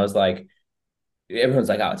things, and I was like, everyone's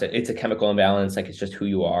like, oh, it's a chemical imbalance. Like it's just who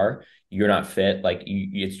you are. You're not fit. Like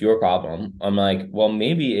it's your problem. I'm like, well,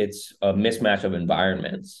 maybe it's a mismatch of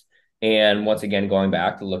environments. And once again, going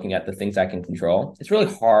back to looking at the things I can control, it's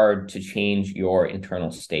really hard to change your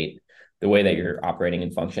internal state, the way that you're operating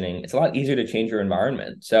and functioning. It's a lot easier to change your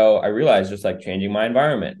environment. So I realized just like changing my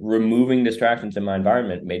environment, removing distractions in my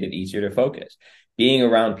environment made it easier to focus. Being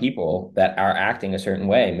around people that are acting a certain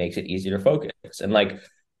way makes it easier to focus. And like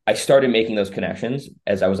I started making those connections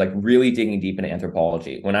as I was like really digging deep into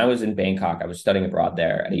anthropology. When I was in Bangkok, I was studying abroad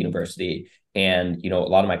there at a university. And, a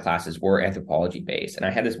lot of my classes were anthropology based. And I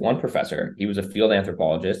had this one professor, he was a field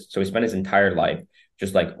anthropologist. So he spent his entire life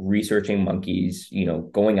just like researching monkeys,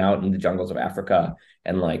 going out in the jungles of Africa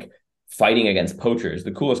and like fighting against poachers,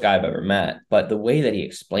 the coolest guy I've ever met. But the way that he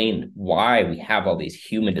explained why we have all these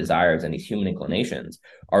human desires and these human inclinations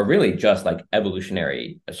are really just like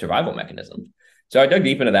evolutionary survival mechanisms. So I dug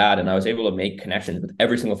deep into that and I was able to make connections with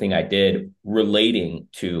every single thing I did relating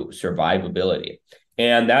to survivability.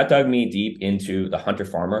 And that dug me deep into the hunter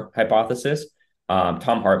farmer hypothesis. Tom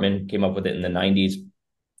Hartman came up with it in the 90s.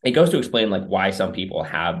 It goes to explain like why some people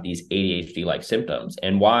have these ADHD like symptoms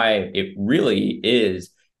and why it really is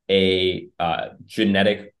a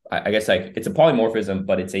genetic. I guess like it's a polymorphism,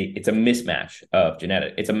 but it's a mismatch of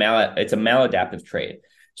genetic. It's a maladaptive trait.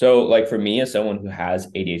 So like for me as someone who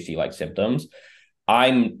has ADHD like symptoms,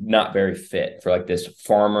 I'm not very fit for like this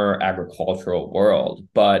farmer agricultural world,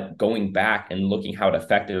 but going back and looking how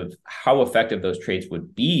effective those traits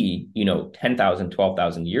would be, 10,000,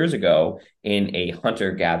 12,000 years ago in a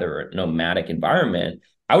hunter gatherer nomadic environment,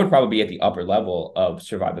 I would probably be at the upper level of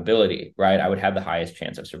survivability, right? I would have the highest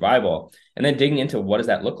chance of survival. And then digging into what does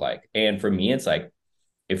that look like? And for me, it's like,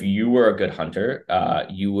 if you were a good hunter,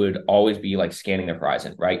 you would always be like scanning the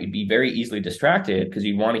horizon, right? You'd be very easily distracted because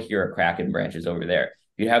you'd want to hear a crack in branches over there.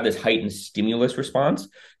 You'd have this heightened stimulus response.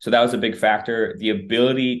 So that was a big factor. The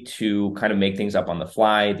ability to kind of make things up on the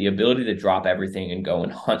fly, the ability to drop everything and go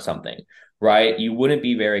and hunt something, right? You wouldn't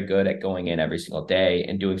be very good at going in every single day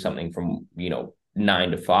and doing something from,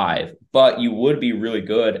 9 to 5, but you would be really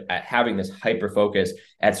good at having this hyper focus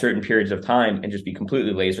at certain periods of time and just be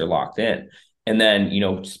completely laser locked in and then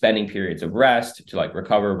spending periods of rest to like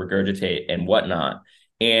recover, regurgitate, and whatnot.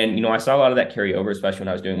 And I saw a lot of that carry over, especially when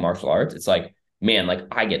I was doing martial arts. It's like man, like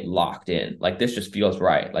I get locked in. Like this just feels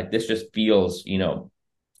right. Like this just feels,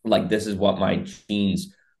 like this is what my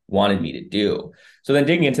genes wanted me to do. So then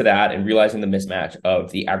digging into that and realizing the mismatch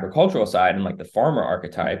of the agricultural side and like the farmer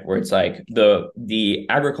archetype, where it's like the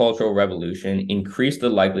agricultural revolution increased the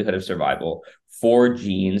likelihood of survival for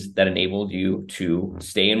genes that enabled you to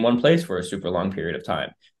stay in one place for a super long period of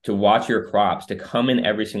time, to watch your crops, to come in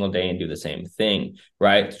every single day and do the same thing,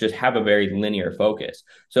 right? To just have a very linear focus.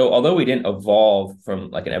 So although we didn't evolve from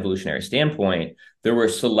like an evolutionary standpoint, there were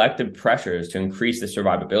selective pressures to increase the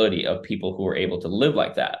survivability of people who were able to live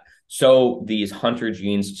like that. So these hunter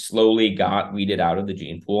genes slowly got weeded out of the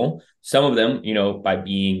gene pool. Some of them, by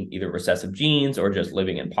being either recessive genes or just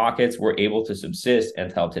living in pockets, were able to subsist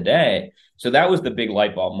until today. So that was the big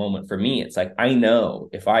light bulb moment for me. It's like, I know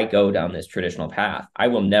if I go down this traditional path, I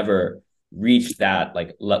will never reach that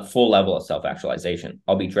like full level of self-actualization.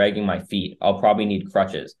 I'll be dragging my feet. I'll probably need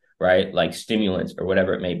crutches, right? Like stimulants or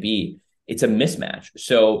whatever it may be. It's a mismatch.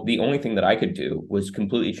 So the only thing that I could do was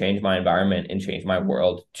completely change my environment and change my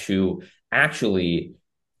world to actually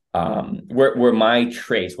where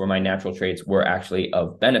my natural traits were actually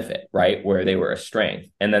of benefit, right? Where they were a strength.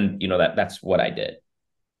 And then, that's what I did.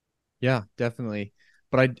 Yeah, definitely.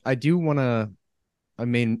 But I do want to,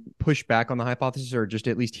 push back on the hypothesis, or just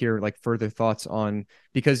at least hear like further thoughts on,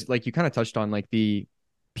 because like you kind of touched on like the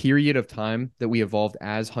period of time that we evolved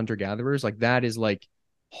as hunter gatherers, like that is like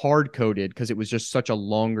hard coded because it was just such a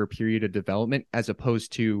longer period of development as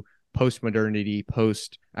opposed to post modernity,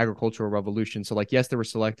 post agricultural revolution. So like, yes, there were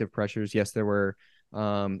selective pressures. Yes, there were,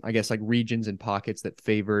 I guess like regions and pockets that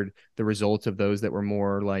favored the results of those that were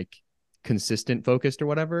more like consistent focused or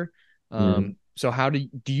whatever. So how do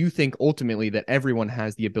you think ultimately that everyone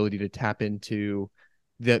has the ability to tap into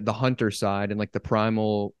the hunter side and like the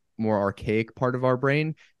primal, more archaic part of our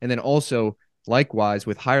brain, and then also likewise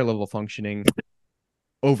with higher level functioning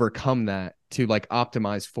overcome that to like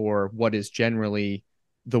optimize for what is generally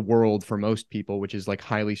the world for most people, which is like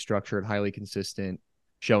highly structured, highly consistent,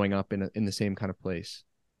 showing up in the same kind of place?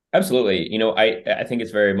 Absolutely. I think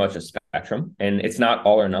it's very much a spectrum, and it's not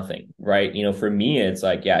all or nothing, right? For me, it's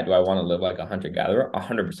like, yeah, do I want to live like a hunter gatherer?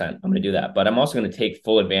 100%. I'm going to do that. But I'm also going to take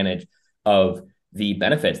full advantage of the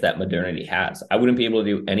benefits that modernity has. I wouldn't be able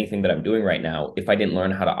to do anything that I'm doing right now if I didn't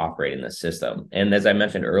learn how to operate in this system. And as I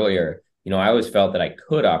mentioned earlier, I always felt that I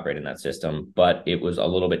could operate in that system, but it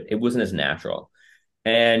wasn't as natural.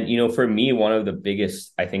 And, for me, one of the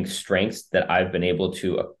biggest, I think, strengths that I've been able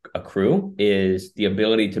to accrue is the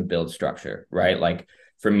ability to build structure, right? Like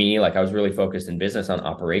for me, like I was really focused in business on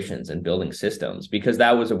operations and building systems because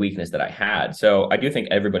that was a weakness that I had. So I do think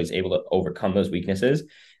everybody's able to overcome those weaknesses.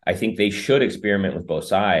 I think they should experiment with both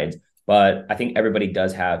sides, but I think everybody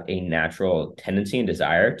does have a natural tendency and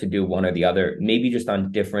desire to do one or the other, maybe just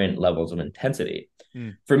on different levels of intensity.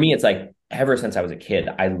 For me, it's like ever since I was a kid,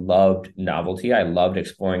 I loved novelty. I loved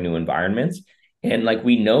exploring new environments. And like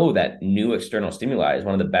we know that new external stimuli is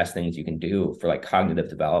one of the best things you can do for like cognitive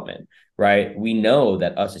development, right? We know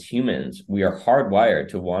that us as humans, we are hardwired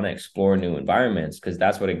to want to explore new environments because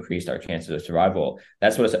that's what increased our chances of survival.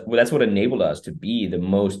 That's what enabled us to be the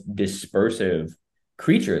most dispersive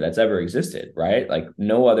creature that's ever existed, right? Like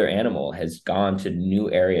no other animal has gone to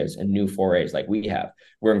new areas and new forays like we have.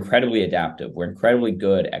 We're incredibly adaptive. We're incredibly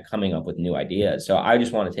good at coming up with new ideas. So I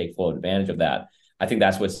just want to take full advantage of that. I think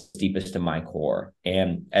that's what's deepest to my core.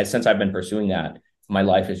 And since I've been pursuing that, my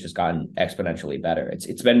life has just gotten exponentially better.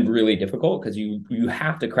 It's been really difficult because you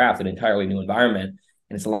have to craft an entirely new environment,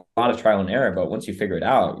 and it's a lot of trial and error. But once you figure it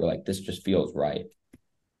out, you're like, this just feels right.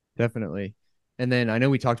 Definitely. And then I know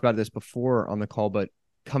we talked about this before on the call, but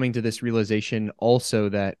coming to this realization also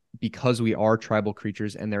that because we are tribal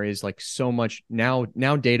creatures and there is like so much now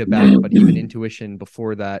data back, but even intuition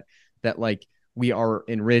before that, that like we are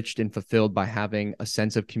enriched and fulfilled by having a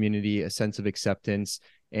sense of community, a sense of acceptance,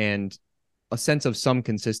 and a sense of some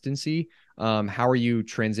consistency. How are you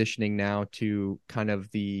transitioning now to kind of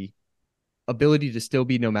the ability to still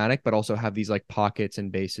be nomadic, but also have these like pockets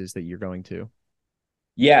and bases that you're going to?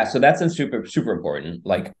 Yeah, so that's super, super important.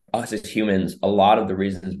 Like us as humans, a lot of the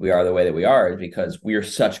reasons we are the way that we are is because we are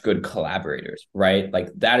such good collaborators, right? Like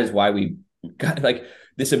that is why we got like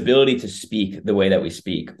this ability to speak the way that we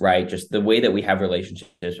speak, right? Just the way that we have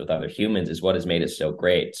relationships with other humans is what has made us so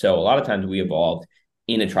great. So a lot of times we evolved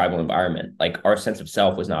in a tribal environment. Like our sense of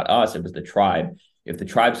self was not us, it was the tribe. If the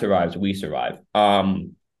tribe survives, we survive.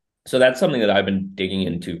 So that's something that I've been digging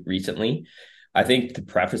into recently. I think to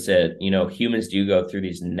preface it, humans do go through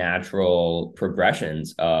these natural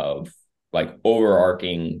progressions of like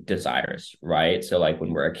overarching desires, right? So like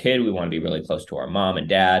when we're a kid, we want to be really close to our mom and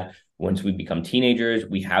dad. Once we become teenagers,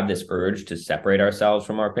 we have this urge to separate ourselves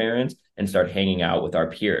from our parents and start hanging out with our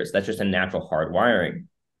peers. That's just a natural hardwiring.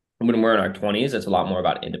 When we're in our 20s, it's a lot more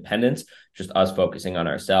about independence, just us focusing on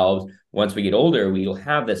ourselves. Once we get older, we'll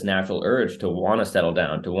have this natural urge to want to settle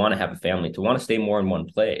down, to want to have a family, to want to stay more in one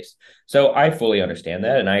place. So I fully understand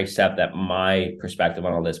that. And I accept that my perspective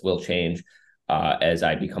on all this will change as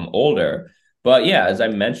I become older. But yeah, as I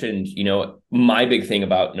mentioned, my big thing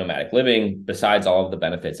about nomadic living, besides all of the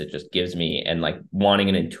benefits it just gives me and like wanting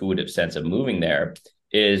an intuitive sense of moving there,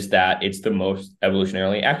 is that it's the most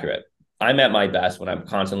evolutionarily accurate. I'm at my best when I'm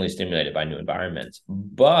constantly stimulated by new environments.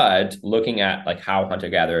 But looking at like how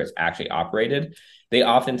hunter-gatherers actually operated, they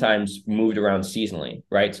oftentimes moved around seasonally,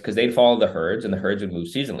 right? Because they'd follow the herds and the herds would move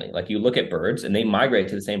seasonally. Like you look at birds and they migrate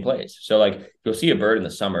to the same place. So like you'll see a bird in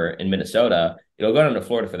the summer in Minnesota, it'll go down to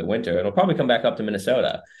Florida for the winter. It'll probably come back up to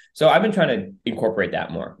Minnesota. So I've been trying to incorporate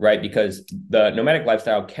that more, right? Because the nomadic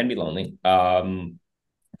lifestyle can be lonely.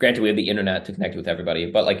 Granted, we have the internet to connect with everybody,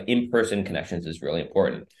 but like in-person connections is really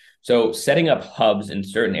important. So setting up hubs in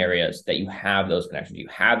certain areas that you have those connections, you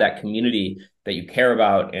have that community that you care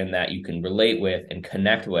about and that you can relate with and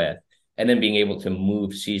connect with, and then being able to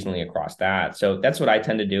move seasonally across that. So that's what I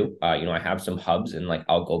tend to do. I have some hubs and like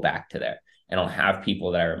I'll go back to there and I'll have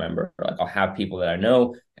people that I remember, like I'll have people that I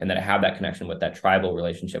know and that I have that connection with, that tribal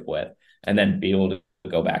relationship with, and then be able to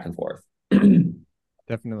go back and forth.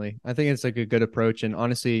 Definitely. I think it's like a good approach. And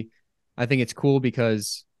honestly, I think it's cool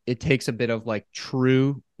because it takes a bit of like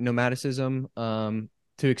true nomadicism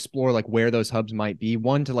to explore like where those hubs might be.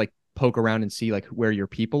 One, to like poke around and see like where your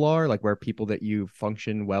people are, like where people that you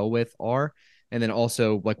function well with are. And then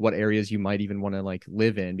also like what areas you might even want to like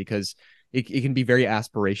live in, because it can be very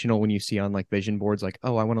aspirational when you see on like vision boards, like,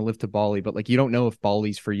 oh, I want to live to Bali, but like you don't know if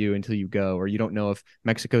Bali's for you until you go, or you don't know if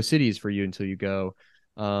Mexico City is for you until you go.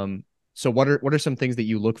 So what are some things that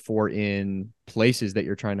you look for in places that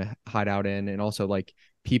you're trying to hide out in, and also like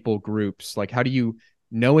people groups? Like how do you,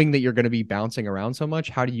 knowing that you're going to be bouncing around so much,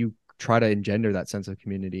 how do you try to engender that sense of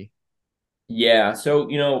community? Yeah. So,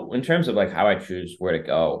 in terms of like how I choose where to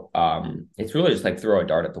go, it's really just like throw a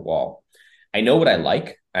dart at the wall. I know what I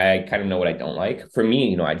like. I kind of know what I don't like. For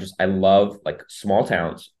me, I love like small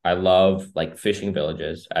towns. I love like fishing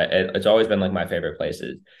villages. It's always been like my favorite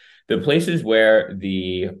places. The places where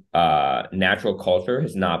the natural culture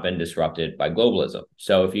has not been disrupted by globalism.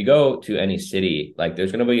 So if you go to any city, like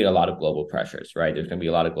there's going to be a lot of global pressures, right? There's going to be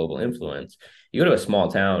a lot of global influence. You go to a small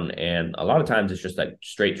town and a lot of times it's just like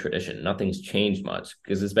straight tradition. Nothing's changed much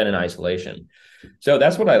because it's been in isolation. So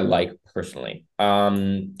that's what I like personally.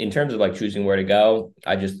 In terms of like choosing where to go,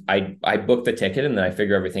 I book the ticket and then I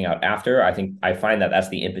figure everything out after. I find that that's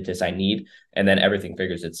the impetus I need, and then everything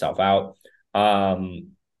figures itself out.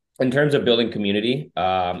 In terms of building community,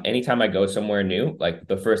 anytime I go somewhere new, like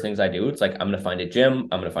the first things I do, it's like I'm gonna find a gym,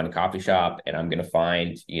 I'm gonna find a coffee shop, and I'm gonna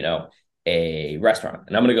find a restaurant,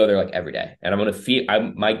 and I'm gonna go there like every day, and I'm gonna feel.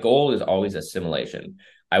 My goal is always assimilation.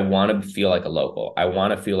 I want to feel like a local. I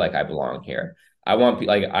want to feel like I belong here. I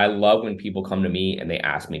love when people come to me and they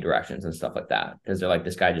ask me directions and stuff like that, because they're like,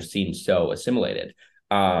 this guy just seems so assimilated.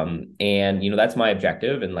 And that's my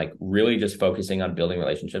objective, and like really just focusing on building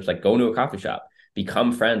relationships, like going to a coffee shop,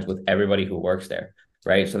 become friends with everybody who works there,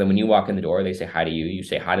 right? So then when you walk in the door, they say hi to you, you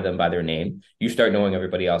say hi to them by their name, you start knowing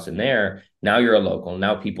everybody else in there. Now you're a local.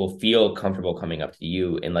 Now people feel comfortable coming up to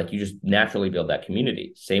you, and like you just naturally build that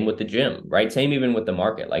community. Same with the gym, right? Same even with the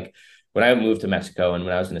market. Like when I moved to Mexico and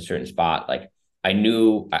when I was in a certain spot, like I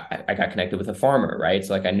knew I got connected with a farmer, right?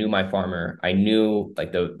 So like I knew my farmer, I knew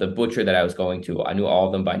like the butcher that I was going to, I knew all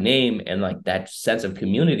of them by name, and like that sense of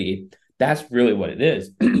community, that's really what it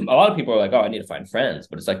is. A lot of people are like, oh, I need to find friends,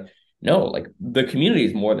 but it's like, no, like the community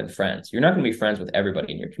is more than friends. You're not going to be friends with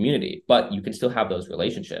everybody in your community, but you can still have those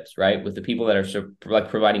relationships, right? With the people that are like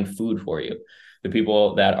providing food for you, the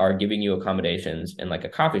people that are giving you accommodations in like a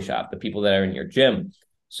coffee shop, the people that are in your gym.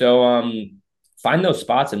 So, find those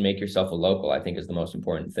spots and make yourself a local, I think, is the most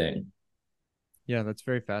important thing. Yeah, that's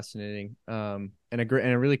very fascinating. And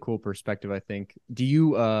a really cool perspective, I think. Do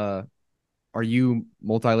you are you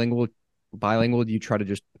multilingual, bilingual? Do you try to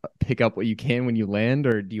just pick up what you can when you land,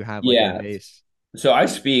 or do you have like a Yeah. base? So I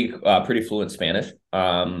speak pretty fluent Spanish. When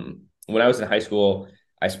I was in high school,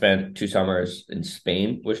 I spent 2 summers in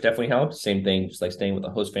Spain, which definitely helped. Same thing, just like staying with a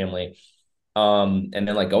host family. And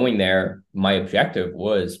then like going there, my objective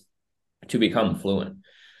was to become fluent.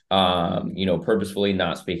 Purposefully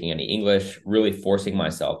not speaking any English, really forcing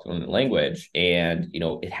myself to learn the language. And,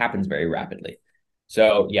 it happens very rapidly.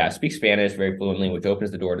 So yeah, I speak Spanish very fluently, which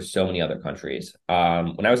opens the door to so many other countries.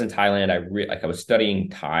 When I was in Thailand, I was studying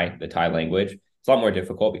Thai, the Thai language. It's a lot more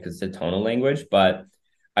difficult because it's a tonal language, but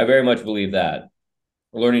I very much believe that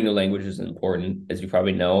learning new languages is important. As you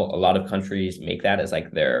probably know, a lot of countries make that as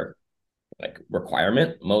like their like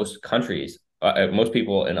requirement. Most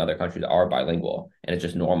people in other countries are bilingual, and it's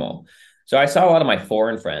just normal. So I saw a lot of my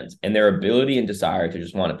foreign friends and their ability and desire to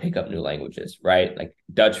just want to pick up new languages, right? Like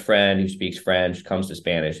Dutch friend who speaks French comes to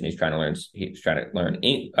Spanish and he's trying to learn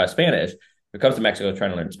Spanish. Who comes to Mexico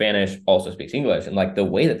trying to learn Spanish, also speaks English, and like the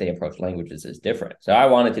way that they approach languages is different. So I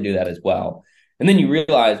wanted to do that as well. And then you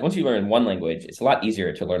realize once you learn one language, it's a lot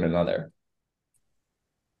easier to learn another.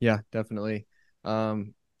 Yeah, definitely.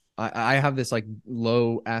 Um, I have this like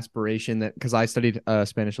low aspiration that because I studied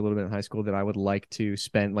Spanish a little bit in high school that I would like to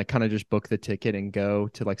spend like kind of just book the ticket and go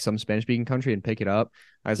to like some Spanish speaking country and pick it up.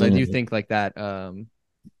 As I do Mm-hmm. think like that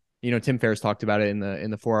Tim Ferriss talked about it in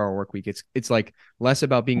the 4 hour work week. It's like less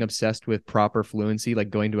about being obsessed with proper fluency,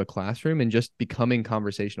 like going to a classroom and just becoming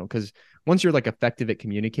conversational. Because once you're like effective at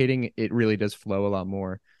communicating, it really does flow a lot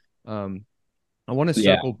more. Um, I want to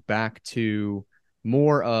Yeah. circle back to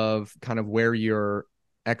more of kind of where your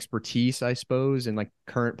expertise, I suppose, and like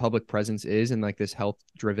current public presence is in like this health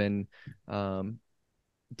driven um,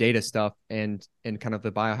 data stuff and kind of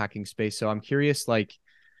the biohacking space. So I'm curious, like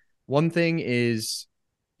one thing is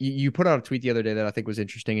you put out a tweet the other day that I think was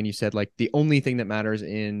interesting, and you said like the only thing that matters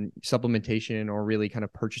in supplementation or really kind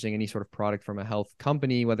of purchasing any sort of product from a health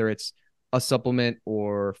company, whether it's a supplement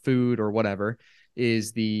or food or whatever,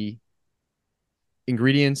 is the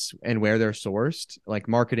ingredients and where they're sourced. Like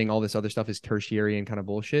marketing, all this other stuff is tertiary and kind of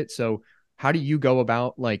bullshit. So how do you go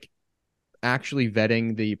about like actually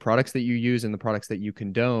vetting the products that you use and the products that you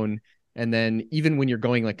condone? And then even when you're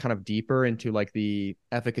going like kind of deeper into like the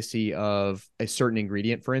efficacy of a certain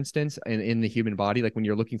ingredient, for instance, and in the human body, like when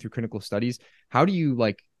you're looking through clinical studies, how do you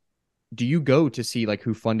like, do you go to see like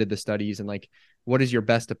who funded the studies and like what is your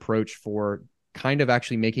best approach for kind of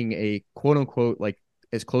actually making a quote unquote like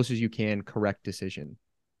as close as you can correct decision?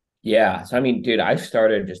 Yeah. So I mean, dude, I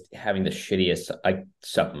started just having the shittiest like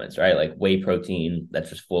supplements, right? Like whey protein that's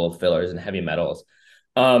just full of fillers and heavy metals.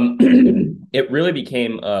 Um, it really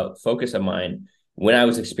became a focus of mine when I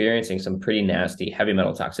was experiencing some pretty nasty heavy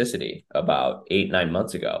metal toxicity about 8, 9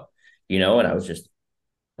 months ago, and I was just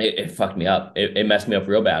it fucked me up. It messed me up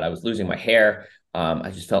real bad. I was losing my hair. I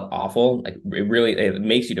just felt awful. Like it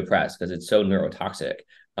makes you depressed because it's so neurotoxic.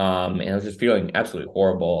 And I was just feeling absolutely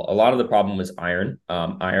horrible. A lot of the problem was iron,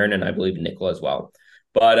 and I believe nickel as well.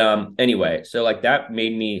 But anyway, so like that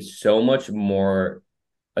made me so much more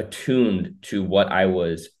attuned to what I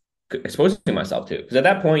was exposing myself to. Because at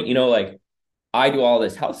that point, like I do all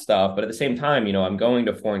this health stuff, but at the same time, I'm going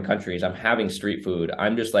to foreign countries. I'm having street food.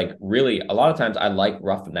 I'm just like really a lot of times I like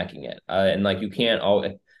roughnecking it, and like you can't all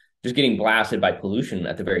just getting blasted by pollution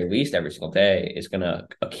at the very least every single day is going to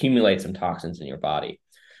accumulate some toxins in your body.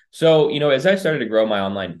 So, as I started to grow my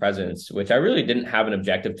online presence, which I really didn't have an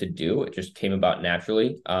objective to do, it just came about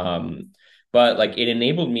naturally. But like it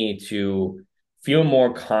enabled me to feel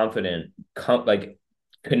more confident, like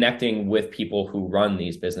connecting with people who run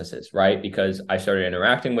these businesses, right? Because I started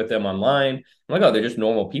interacting with them online. I'm like, oh, they're just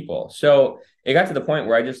normal people. So it got to the point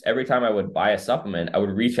where I just, every time I would buy a supplement, I would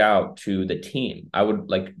reach out to the team. I would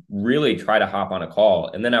like really try to hop on a call.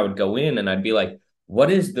 And then I would go in and I'd be like, what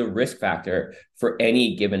is the risk factor for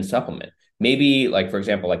any given supplement? Maybe like, for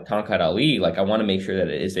example, like Tonkat Ali, like I want to make sure that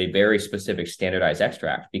it is a very specific standardized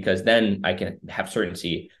extract because then I can have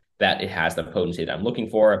certainty that it has the potency that I'm looking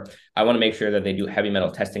for. I want to make sure that they do heavy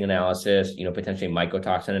metal testing analysis, potentially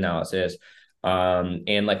mycotoxin analysis.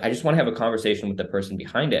 And like, I just want to have a conversation with the person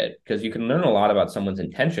behind it because you can learn a lot about someone's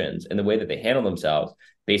intentions and the way that they handle themselves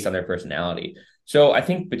based on their personality. So I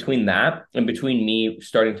think between that and between me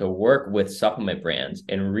starting to work with supplement brands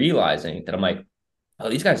and realizing that I'm like, oh,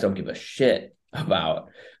 these guys don't give a shit about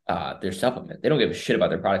their supplement. They don't give a shit about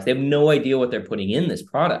their products. They have no idea what they're putting in this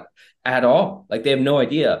product at all. Like they have no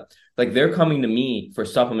idea. Like they're coming to me for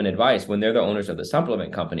supplement advice when they're the owners of the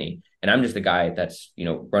supplement company, and I'm just the guy that's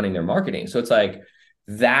running their marketing. So it's like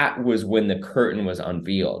that was when the curtain was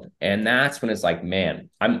unveiled, and that's when it's like, man,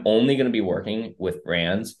 I'm only going to be working with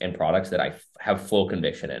brands and products that I have full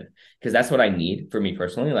conviction in because that's what I need for me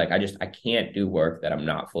personally. Like I can't do work that I'm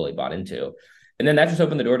not fully bought into. And then that just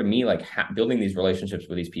opened the door to me, like building these relationships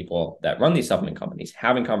with these people that run these supplement companies,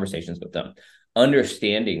 having conversations with them,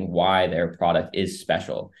 understanding why their product is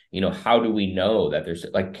special. How do we know that there's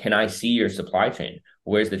like, can I see your supply chain?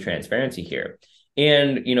 Where's the transparency here?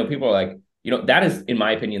 And, people are like, that is, in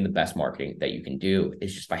my opinion, the best marketing that you can do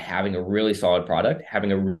is just by having a really solid product,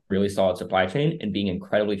 having a really solid supply chain, and being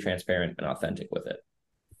incredibly transparent and authentic with it.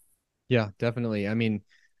 Yeah, definitely. I mean,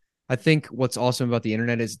 I think what's awesome about the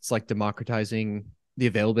internet is it's like democratizing the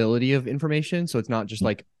availability of information. So it's not just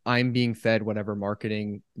like I'm being fed whatever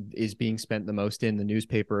marketing is being spent the most in the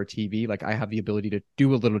newspaper or TV. Like I have the ability to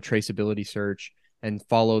do a little traceability search and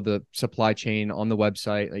follow the supply chain on the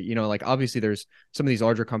website. Like, like obviously there's some of these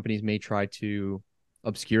larger companies may try to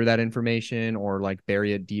obscure that information or like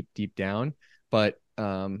bury it deep down, but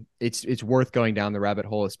it's worth going down the rabbit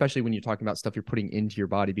hole, especially when you're talking about stuff you're putting into your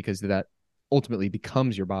body, because that ultimately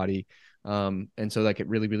becomes your body. And so like it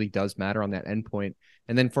really does matter on that endpoint.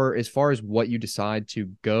 And then for as far as what you decide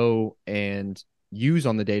to go and use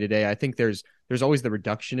on the day to day, I think there's always the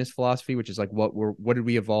reductionist philosophy, which is like what did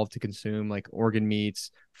we evolve to consume, like organ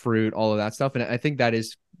meats, fruit, all of that stuff. And I think that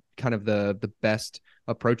is kind of the best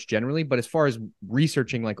approach generally. But as far as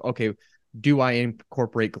researching, like, okay, do I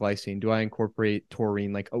incorporate glycine? Do I incorporate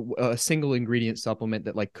taurine, like a single ingredient supplement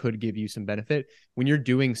that like could give you some benefit? When you're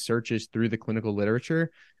doing searches through the clinical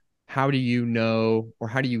literature, how do you know, or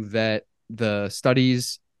how do you vet the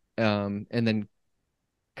studies? And then,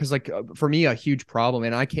 because like for me, a huge problem,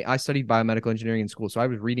 and I studied biomedical engineering in school, so I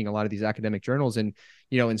was reading a lot of these academic journals, and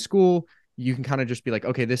in school you can kind of just be like,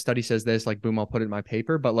 okay, this study says this, like boom, I'll put it in my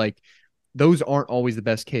paper, but like those aren't always the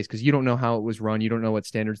best case because you don't know how it was run, you don't know what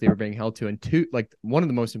standards they were being held to, and two, like one of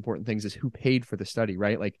the most important things is who paid for the study,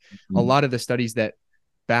 right? Like a lot of the studies that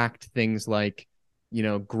backed things like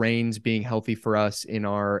grains being healthy for us in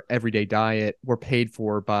our everyday diet were paid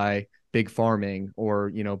for by big farming or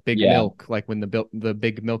big milk, like when the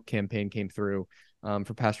big milk campaign came through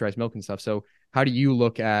for pasteurized milk and stuff. So how do you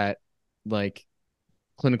look at like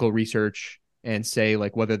clinical research and say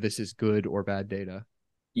like whether this is good or bad data?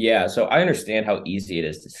 Yeah, so I understand how easy it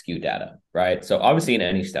is to skew data, right? So obviously in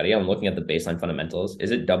any study, I'm looking at the baseline fundamentals.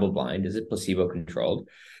 Is it double blind? Is it placebo controlled?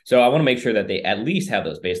 So I want to make sure that they at least have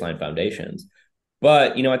those baseline foundations.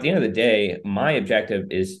 But, at the end of the day, my objective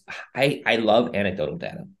is I love anecdotal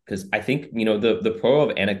data because I think, the pro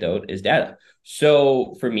of anecdote is data.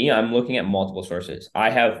 So for me, I'm looking at multiple sources.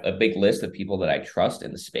 I have a big list of people that I trust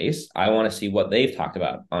in the space. I want to see what they've talked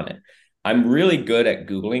about on it. I'm really good at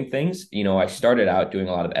Googling things. I started out doing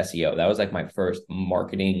a lot of SEO. That was like my first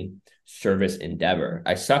marketing service endeavor.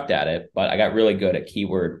 I sucked at it, but I got really good at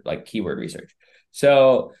keyword research.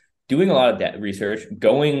 So doing a lot of research,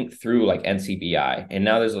 going through like NCBI, and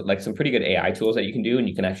now there's like some pretty good AI tools that you can do, and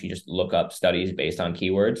you can actually just look up studies based on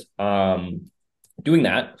keywords. Doing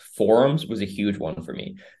that, forums was a huge one for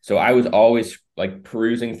me. So I was always like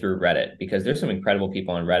perusing through Reddit because there's some incredible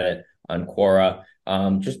people on Reddit, on Quora,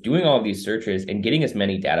 just doing all of these searches and getting as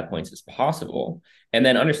many data points as possible. And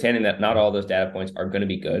then understanding that not all those data points are going to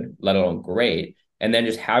be good, let alone great. And then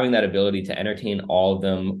just having that ability to entertain all of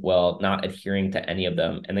them while not adhering to any of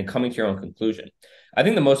them, and then coming to your own conclusion. I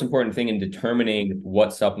think the most important thing in determining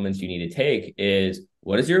what supplements you need to take is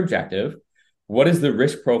what is your objective? What is the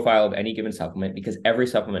risk profile of any given supplement? Because every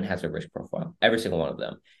supplement has a risk profile, every single one of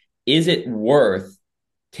them. Is it worth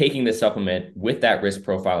taking this supplement with that risk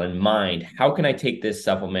profile in mind? How can I take this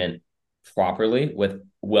supplement properly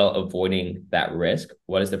while avoiding that risk?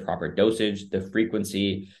 What is the proper dosage, the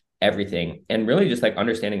frequency, everything, and really just like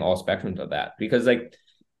understanding all spectrums of that, because like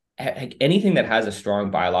anything that has a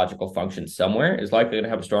strong biological function somewhere is likely to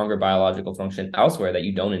have a stronger biological function elsewhere that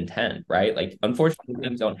you don't intend, right? Like unfortunately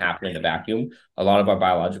things don't happen in a vacuum. A lot of our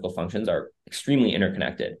biological functions are extremely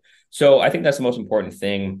interconnected. So I think that's the most important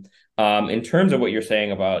thing. In terms of what you're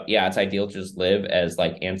saying about, it's ideal to just live as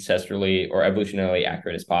like ancestrally or evolutionarily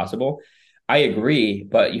accurate as possible. I agree,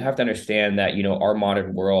 but you have to understand that, our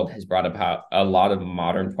modern world has brought about a lot of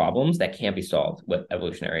modern problems that can't be solved with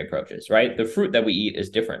evolutionary approaches, right? The fruit that we eat is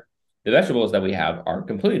different. The vegetables that we have are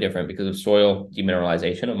completely different because of soil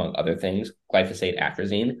demineralization, among other things, glyphosate,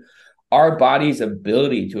 atrazine. Our body's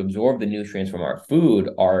ability to absorb the nutrients from our food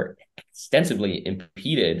are extensively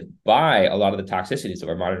impeded by a lot of the toxicities of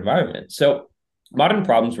our modern environment. So modern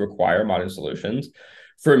problems require modern solutions.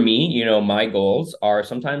 For me, my goals are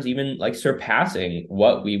sometimes even like surpassing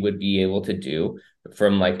what we would be able to do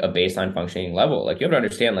from like a baseline functioning level. Like you have to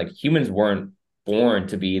understand, like humans weren't born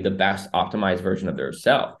to be the best optimized version of their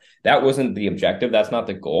self. That wasn't the objective. That's not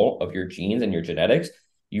the goal of your genes and your genetics.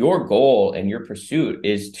 Your goal and your pursuit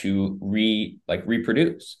is to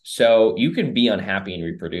reproduce. So you can be unhappy and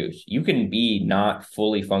reproduce. You can be not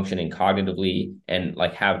fully functioning cognitively and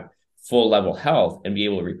like have full level health and be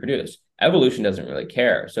able to reproduce. Evolution doesn't really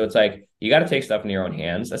care. So it's like, you got to take stuff in your own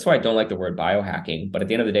hands. That's why I don't like the word biohacking. But at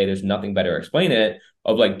the end of the day, there's nothing better to explain it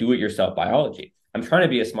of like do it yourself biology. I'm trying to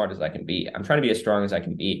be as smart as I can be. I'm trying to be as strong as I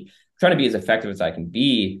can be. I'm trying to be as effective as I can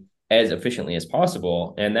be as efficiently as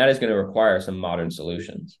possible. And that is going to require some modern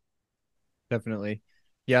solutions. Definitely.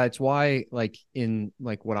 Yeah. It's why like in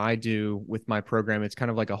like what I do with my program, it's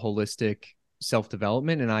kind of like a holistic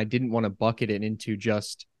self-development, and I didn't want to bucket it into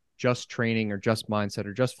just training or just mindset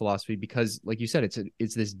or just philosophy, because like you said,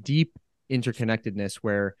 it's this deep interconnectedness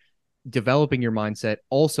where developing your mindset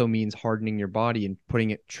also means hardening your body and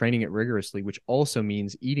training it rigorously, which also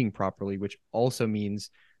means eating properly, which also means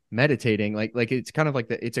meditating. Like it's kind of like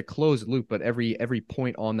it's a closed loop, but every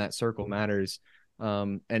point on that circle matters.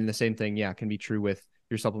 And the same thing, yeah, can be true with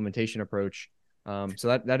your supplementation approach.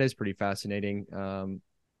 So that is pretty fascinating.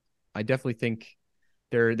 I definitely think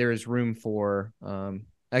there is room for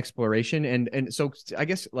exploration, and so I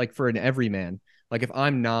guess like for an everyman, like if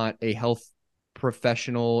I'm not a health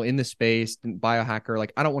professional in the space, biohacker,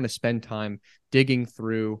 like I don't want to spend time digging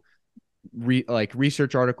through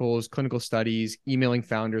research articles, clinical studies, emailing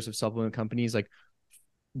founders of supplement companies. Like,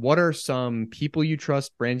 what are some people you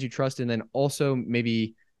trust, brands you trust, and then also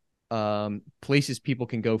maybe places people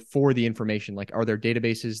can go for the information? Like, are there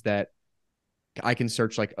databases that I can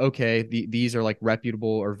search, like, okay, these are like reputable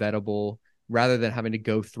or vettable, rather than having to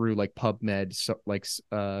go through like PubMed, so, like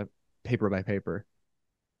paper by paper?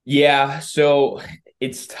 Yeah, so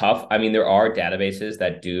it's tough. I mean, there are databases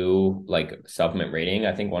that do like supplement rating.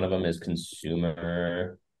 I think one of them is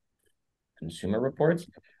consumer reports.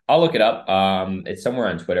 I'll look it up. It's somewhere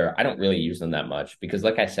on Twitter. I don't really use them that much because,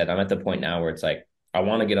 like I said, I'm at the point now where it's like I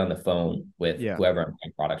want to get on the phone with Yeah. whoever I'm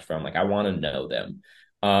buying products from. Like I want to know them.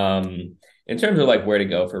 In terms of like where to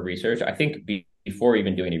go for research, I think before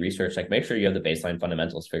even doing any research, like make sure you have the baseline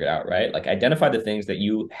fundamentals figured out, right? Like identify the things that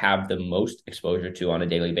you have the most exposure to on a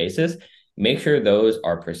daily basis. Make sure those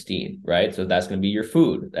are pristine, right? So that's going to be your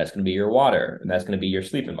food, that's going to be your water, and that's going to be your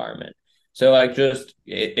sleep environment. So like just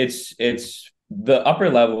it's the upper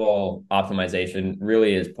level optimization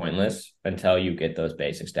really is pointless until you get those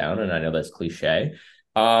basics down. And I know that's cliche.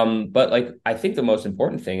 But like I think the most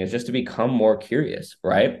important thing is just to become more curious,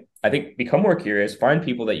 right? I think become more curious, find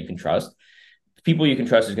people that you can trust. People you can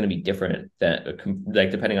trust is going to be different than like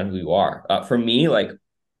depending on who you are. For me, like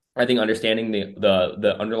I think understanding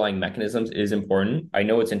the underlying mechanisms is important. I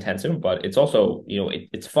know it's intensive, but it's also,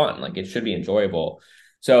 it's fun. Like it should be enjoyable.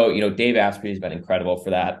 So, Dave Asprey's been incredible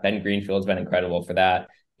for that. Ben Greenfield's been incredible for that.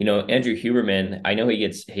 Andrew Huberman, I know he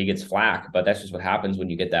gets flack, but that's just what happens when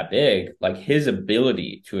you get that big. Like his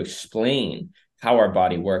ability to explain how our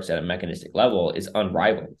body works at a mechanistic level is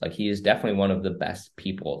unrivaled. Like he is definitely one of the best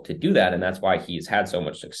people to do that. And that's why he's had so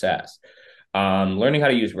much success. Learning how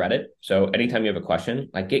to use Reddit. So anytime you have a question,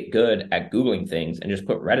 like get good at Googling things and just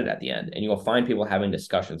put Reddit at the end, and you'll find people having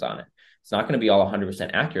discussions on it. It's not going to be all 100%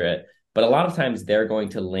 accurate, but a lot of times they're going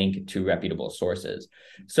to link to reputable sources.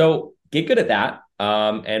 So get good at that,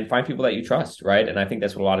 and find people that you trust, right? And I think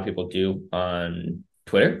that's what a lot of people do on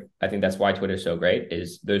Twitter. I think that's why Twitter is so great,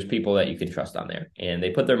 is there's people that you can trust on there, and they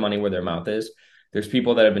put their money where their mouth is. There's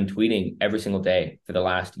people that have been tweeting every single day for the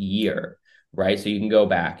last year, right? So you can go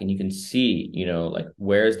back and you can see, like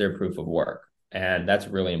where's their proof of work. And that's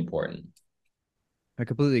really important. I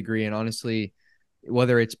completely agree. And honestly,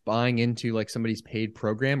 whether it's buying into like somebody's paid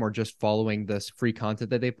program or just following this free content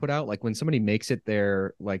that they put out, like when somebody makes it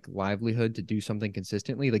their like livelihood to do something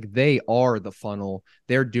consistently, like they are the funnel,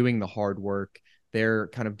 they're doing the hard work, they're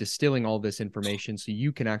kind of distilling all this information so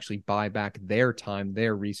you can actually buy back their time,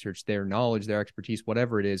 their research, their knowledge, their expertise,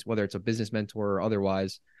 whatever it is, whether it's a business mentor or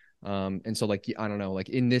otherwise. And so like, I don't know, like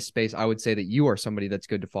in this space, I would say that you are somebody that's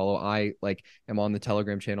good to follow. I like am on the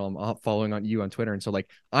Telegram channel. I'm following on you on Twitter. And so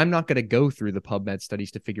like, I'm not going to go through the PubMed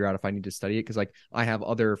studies to figure out if I need to study it. Cause like I have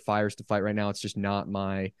other fires to fight right now. It's just not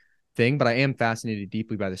my thing, but I am fascinated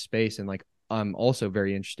deeply by the space. And like, I'm also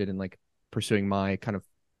very interested in like pursuing my kind of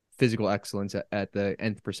physical excellence at the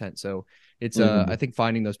nth percent. So it's, I think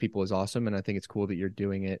finding those people is awesome. And I think it's cool that you're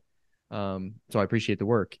doing it. So I appreciate the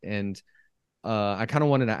work. And I kind of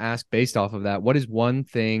wanted to ask, based off of that, what is one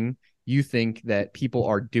thing you think that people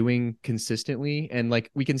are doing consistently? And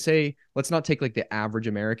like we can say, let's not take like the average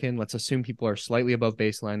American. Let's assume people are slightly above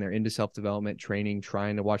baseline. They're into self-development, training,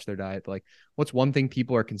 trying to watch their diet. Like, what's one thing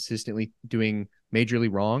people are consistently doing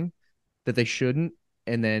majorly wrong that they shouldn't?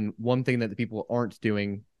 And then one thing that the people aren't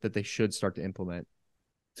doing that they should start to implement?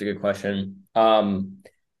 It's a good question.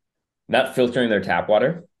 Not filtering their tap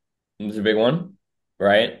water is a big one,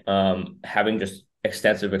 right? Having just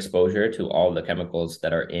extensive exposure to all the chemicals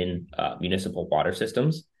that are in municipal water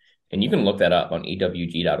systems. And you can look that up on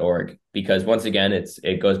ewg.org, because once again,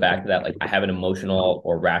 it goes back to that, like I have an emotional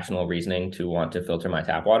or rational reasoning to want to filter my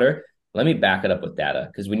tap water. Let me back it up with data,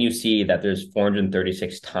 because when you see that there's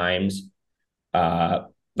 436 times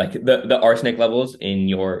like the arsenic levels in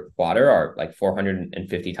your water are like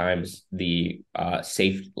 450 times the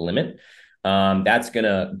safe limit. that's going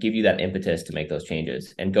to give you that impetus to make those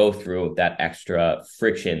changes and go through that extra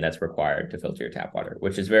friction that's required to filter your tap water,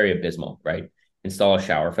 which is very abysmal, right? Install a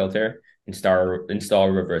shower filter, install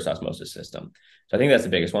a reverse osmosis system. So I think that's the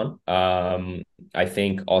biggest one. I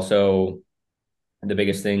think also the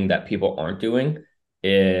biggest thing that people aren't doing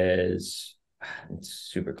is, it's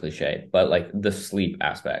super cliche, but like the sleep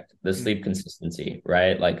aspect, the sleep consistency,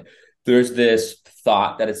 right? Like there's this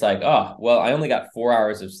thought that it's like, oh, well, I only got 4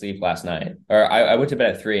 hours of sleep last night, or I went to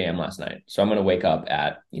bed at 3 a.m. last night. So I'm going to wake up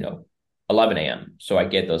at, 11 a.m. So I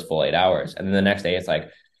get those full 8 hours. And then the next day it's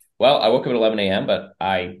like, well, I woke up at 11 a.m., but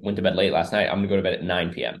I went to bed late last night. I'm going to go to bed at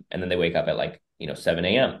 9 p.m. And then they wake up at like, 7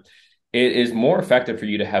 a.m. It is more effective for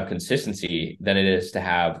you to have consistency than it is to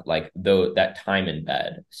have like that time in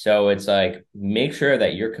bed. So it's like, make sure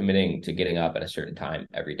that you're committing to getting up at a certain time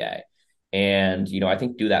every day. And, I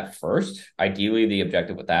think do that first. Ideally, the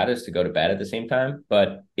objective with that is to go to bed at the same time,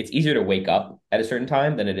 but it's easier to wake up at a certain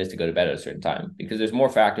time than it is to go to bed at a certain time because there's more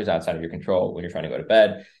factors outside of your control when you're trying to go to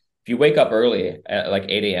bed. If you wake up early at like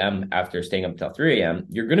 8 a.m. after staying up until 3 a.m.,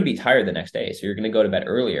 you're going to be tired the next day. So you're going to go to bed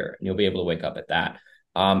earlier and you'll be able to wake up at that.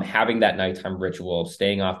 Having that nighttime ritual,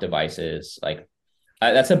 staying off devices, like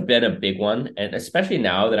that's been a big one. And especially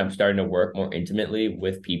now that I'm starting to work more intimately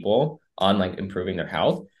with people on like improving their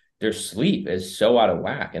health, their sleep is so out of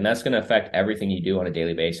whack. And that's going to affect everything you do on a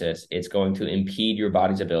daily basis. It's going to impede your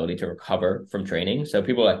body's ability to recover from training. So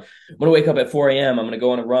people are like, I'm going to wake up at 4 a.m. I'm going to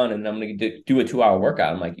go on a run and I'm going to do a 2-hour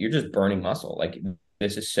workout. I'm like, you're just burning muscle. Like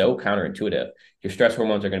this is so counterintuitive. Your stress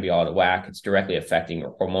hormones are going to be all out of whack. It's directly affecting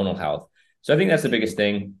your hormonal health. So I think that's the biggest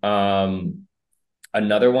thing.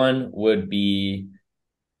 Another one would be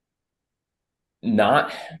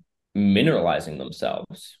not mineralizing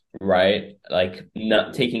themselves, right? Like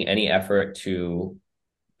not taking any effort to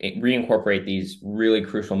reincorporate these really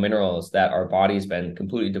crucial minerals that our body's been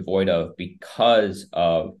completely devoid of because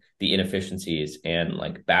of the inefficiencies and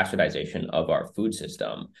like bastardization of our food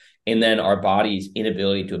system. And then our body's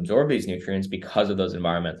inability to absorb these nutrients because of those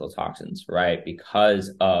environmental toxins, right?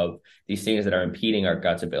 Because of these things that are impeding our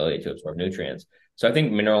gut's ability to absorb nutrients. So I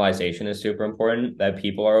think mineralization is super important that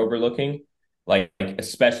people are overlooking. Like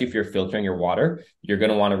especially if you're filtering your water, you're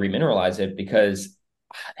going to want to remineralize it because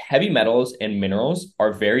heavy metals and minerals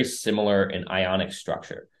are very similar in ionic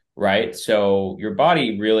structure, right? So your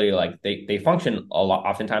body really like they function a lot,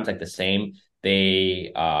 oftentimes like the same.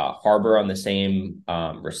 They harbor on the same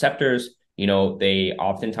receptors. They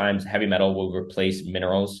oftentimes heavy metal will replace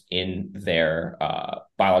minerals in their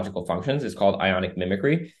biological functions. It's called ionic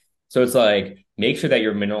mimicry. So it's like, make sure that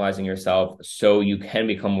you're mineralizing yourself so you can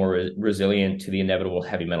become more resilient to the inevitable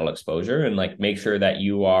heavy metal exposure, and like make sure that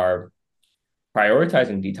you are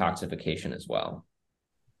prioritizing detoxification as well.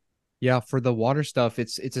 Yeah, for the water stuff,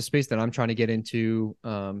 it's a space that I'm trying to get into,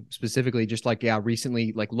 specifically just like, yeah,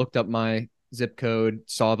 recently like looked up my zip code,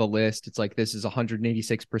 saw the list. It's like, this is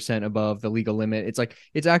 186% above the legal limit. It's like,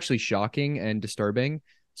 it's actually shocking and disturbing.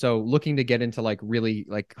 So looking to get into like really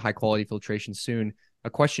like high quality filtration soon. A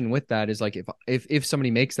question with that is like, if somebody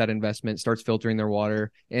makes that investment, starts filtering their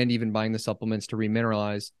water and even buying the supplements to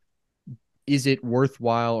remineralize, is it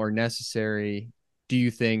worthwhile or necessary, do you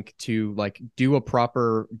think, to like do a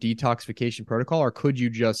proper detoxification protocol, or could you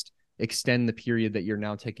just extend the period that you're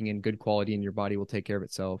now taking in good quality and your body will take care of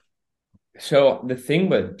itself? So the thing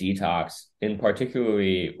with detox, in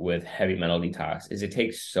particularly with heavy metal detox, is it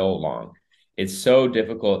takes so long. It's so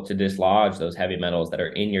difficult to dislodge those heavy metals that are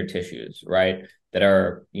in your tissues, right? That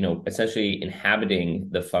are, essentially inhabiting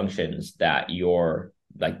the functions that your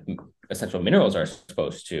like essential minerals are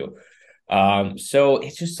supposed to. So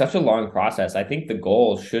it's just such a long process. I think the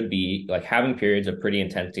goal should be like having periods of pretty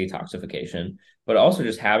intense detoxification, but also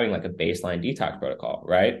just having like a baseline detox protocol,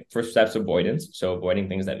 right? First step's avoidance. So avoiding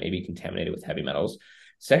things that may be contaminated with heavy metals.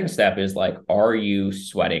 Second step is like, are you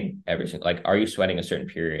sweating are you sweating a certain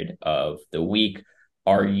period of the week?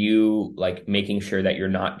 Are you like making sure that you're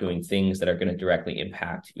not doing things that are going to directly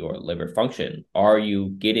impact your liver function? Are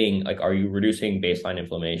you reducing baseline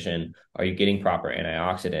inflammation? Are you getting proper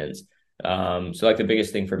antioxidants? So like the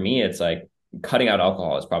biggest thing for me, it's like cutting out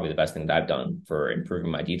alcohol is probably the best thing that I've done for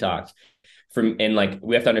improving my detox. And like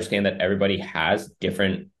we have to understand that everybody has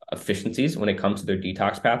different efficiencies when it comes to their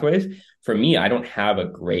detox pathways. For me, I don't have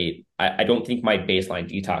I don't think my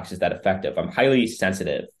baseline detox is that effective. I'm highly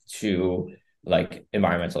sensitive to like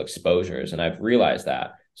environmental exposures, and I've realized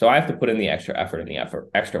that. So I have to put in the extra effort and the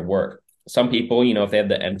extra work. Some people, if they have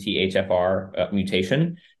the MTHFR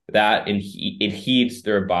mutation, that impedes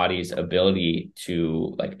their body's ability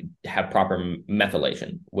to like have proper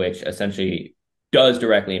methylation, which essentially does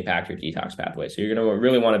directly impact your detox pathway. So you're going to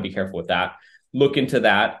really want to be careful with that. look into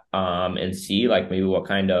that and see like maybe what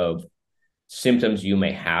kind of symptoms you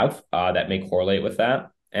may have that may correlate with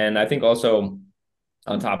that. And I think also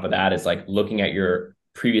on top of that is like looking at your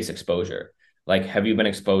previous exposure. Like, have you been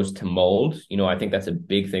exposed to mold? I think that's a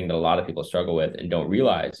big thing that a lot of people struggle with and don't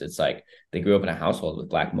realize. It's like they grew up in a household with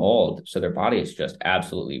black mold. So their body is just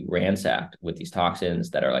absolutely ransacked with these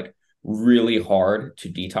toxins that are like really hard to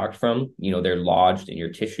detox from. They're lodged in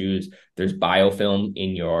your tissues. There's biofilm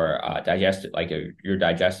in your your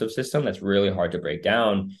digestive system that's really hard to break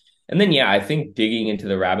down. And then, yeah, I think digging into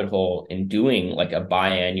the rabbit hole and doing like a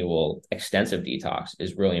biannual extensive detox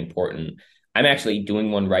is really important. I'm actually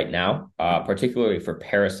doing one right now, particularly for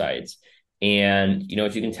parasites. And,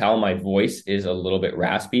 as you can tell, my voice is a little bit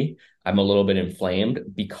raspy. I'm a little bit inflamed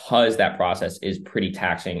because that process is pretty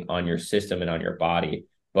taxing on your system and on your body.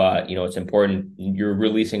 But, it's important. You're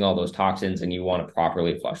releasing all those toxins and you want to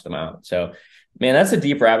properly flush them out. So, man, that's a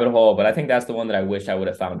deep rabbit hole, but I think that's the one that I wish I would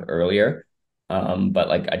have found earlier. But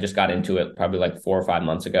like I just got into it probably like 4 or 5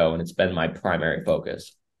 months ago, and it's been my primary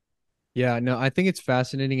focus. Yeah, no, I think it's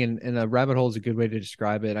fascinating, and a rabbit hole is a good way to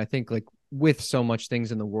describe it. I think like with so much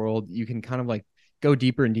things in the world, you can kind of like go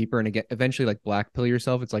deeper and deeper and again eventually like black pill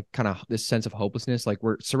yourself. It's like kind of this sense of hopelessness. Like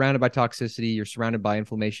we're surrounded by toxicity, you're surrounded by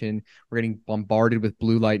inflammation, we're getting bombarded with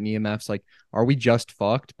blue light and EMFs. Like, are we just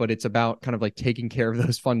fucked? But it's about kind of like taking care of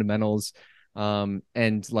those fundamentals,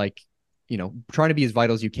 and like, trying to be as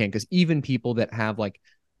vital as you can. Because even people that have like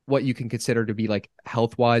what you can consider to be like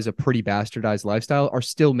health wise a pretty bastardized lifestyle are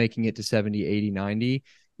still making it to 70, 80, 90,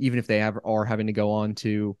 even if they are having to go on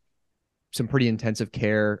to some pretty intensive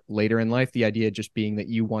care later in life. The idea just being that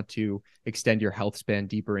you want to extend your health span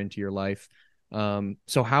deeper into your life.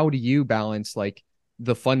 So how do you balance like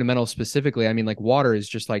the fundamentals specifically? I mean, like water is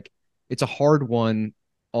just like, it's a hard one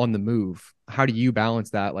on the move. How do you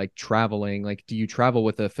balance that? Like traveling, like, do you travel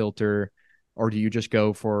with a filter? Or do you just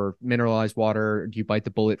go for mineralized water? Do you bite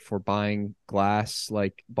the bullet for buying glass,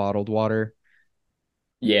 like bottled water?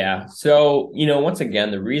 Yeah. So, once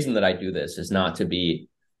again, the reason that I do this is not to be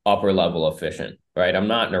upper level efficient, right? I'm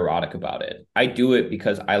not neurotic about it. I do it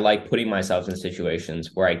because I like putting myself in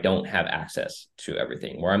situations where I don't have access to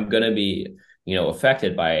everything, where I'm going to be,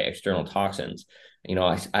 affected by external toxins. A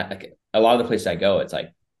lot of the places I go,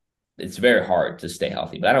 it's very hard to stay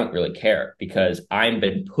healthy, but I don't really care because I've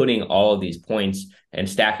been putting all of these points and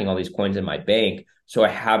stacking all these coins in my bank. So I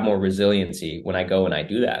have more resiliency when I go and I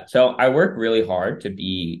do that. So I work really hard to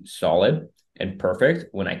be solid and perfect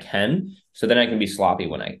when I can. So then I can be sloppy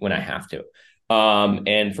when I have to.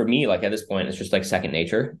 And for me, like at this point, it's just like second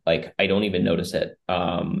nature. Like I don't even notice it.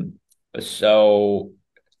 So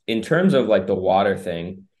in terms of like the water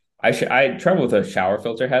thing, I travel with a shower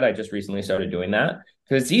filter head. I just recently started doing that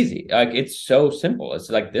because it's easy. Like it's so simple. It's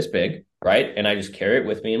like this big, right? And I just carry it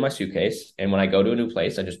with me in my suitcase. And when I go to a new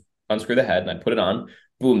place, I just unscrew the head and I put it on.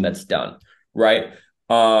 Boom, that's done, right?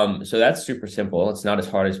 So that's super simple. It's not as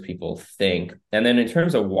hard as people think. And then in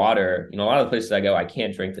terms of water, a lot of the places I go, I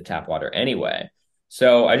can't drink the tap water anyway.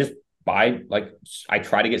 So I just buy I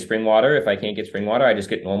try to get spring water. If I can't get spring water, I just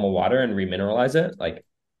get normal water and remineralize it. Like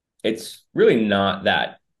it's really not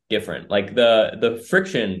that different. Like the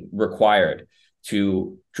friction required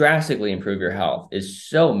to drastically improve your health is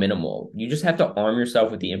so minimal. You just have to arm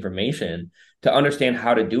yourself with the information to understand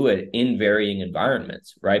how to do it in varying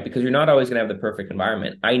environments, right? Because you're not always going to have the perfect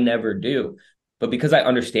environment. I never do. But because I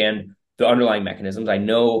understand the underlying mechanisms, I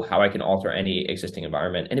know how I can alter any existing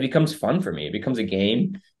environment, and it becomes fun for me. It becomes a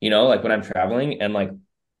game, like when I'm traveling and like,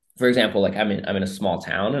 for example, like I'm in a small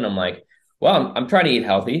town and I'm like, well, I'm trying to eat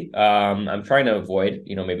healthy. I'm trying to avoid,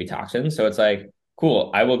 maybe toxins. So it's like,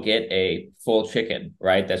 cool, I will get a full chicken,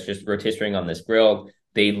 right? That's just rotisserie on this grill.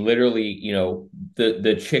 They literally,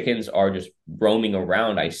 the chickens are just roaming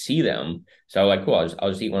around. I see them. So like, cool, I'll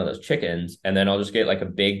just eat one of those chickens. And then I'll just get like a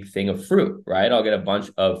big thing of fruit, right? I'll get a bunch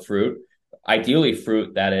of fruit, ideally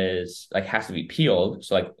fruit that is like has to be peeled.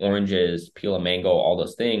 So like oranges, peel a mango, all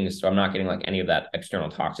those things. So I'm not getting like any of that external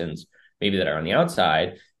toxins, maybe that are on the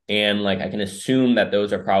outside. And like I can assume that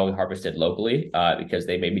those are probably harvested locally because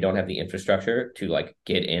they maybe don't have the infrastructure to like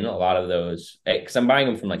get in a lot of those. Because I'm buying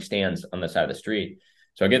them from like stands on the side of the street.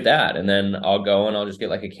 So I get that. And then I'll go and I'll just get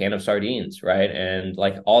like a can of sardines, right? And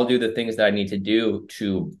like I'll do the things that I need to do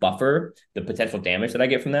to buffer the potential damage that I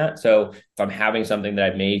get from that. So if I'm having something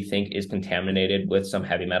that I may think is contaminated with some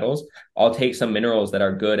heavy metals, I'll take some minerals that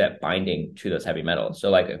are good at binding to those heavy metals. So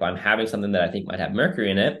like if I'm having something that I think might have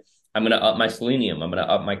mercury in it, I'm going to up my selenium. I'm going to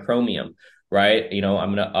up my chromium, right? I'm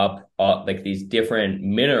going to up like these different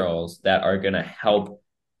minerals that are going to help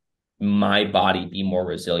my body be more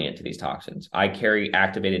resilient to these toxins. I carry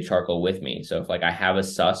activated charcoal with me. So if like I have a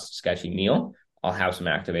sketchy meal, I'll have some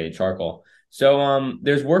activated charcoal. So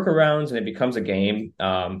there's workarounds and it becomes a game.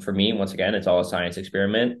 For me, once again, it's all a science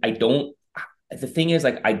experiment. The thing is,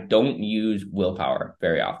 like, I don't use willpower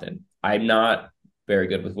very often. I'm not very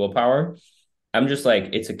good with willpower. I'm just like,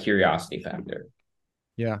 it's a curiosity factor.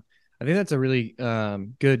 Yeah. I think that's a really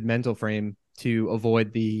good mental frame to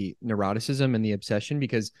avoid the neuroticism and the obsession,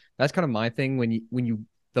 because that's kind of my thing.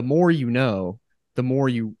 The more you know, the more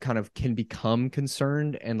you kind of can become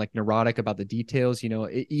concerned and like neurotic about the details,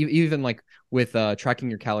 even like with tracking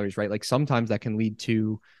your calories, right? Like sometimes that can lead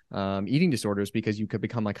to eating disorders, because you could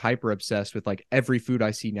become like hyper obsessed with like every food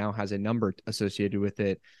I see now has a number associated with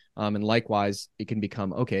it. And likewise, it can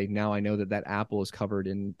become, okay, now I know that that apple is covered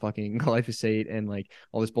in fucking glyphosate and like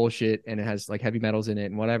all this bullshit, and it has like heavy metals in it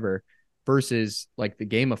and whatever, versus like the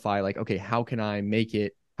gamify, like, okay, how can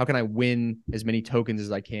I win as many tokens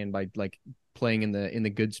as I can by like playing in the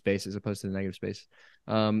good space as opposed to the negative space.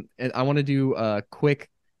 And I want to do a quick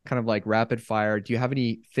kind of like rapid fire. Do you have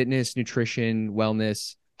any fitness, nutrition,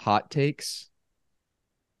 wellness hot takes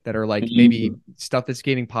that are like maybe stuff that's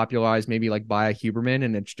getting popularized, maybe like by a Huberman,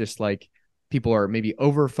 and it's just like people are maybe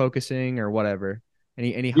over focusing or whatever?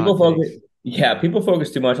 Any hot People focus, takes? yeah, people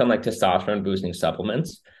focus too much on like testosterone boosting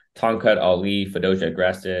supplements, Tonkat, Ali, Fedosia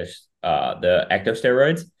agrestis, the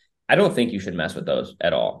ectosteroids. I don't think you should mess with those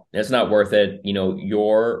at all. It's not worth it.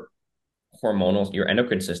 Your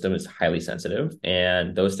endocrine system is highly sensitive,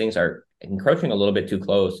 and those things are encroaching a little bit too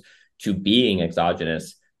close to being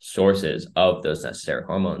exogenous sources of those necessary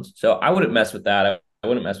hormones. So I wouldn't mess with that. I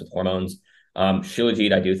wouldn't mess with hormones.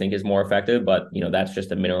 Shilajit, I do think, is more effective, but that's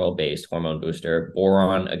just a mineral-based hormone booster.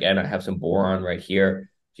 Boron, again, I have some boron right here.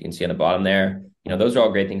 As you can see on the bottom there. Those are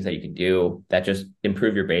all great things that you can do that just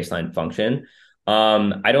improve your baseline function.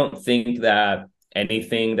 I don't think that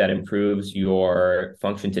anything that improves your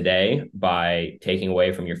function today by taking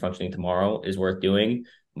away from your functioning tomorrow is worth doing.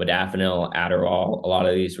 Modafinil, Adderall, a lot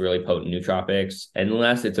of these really potent nootropics,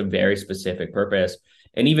 unless it's a very specific purpose.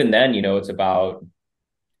 And even then, it's about,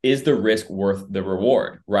 is the risk worth the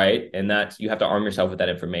reward, right? And that's, you have to arm yourself with that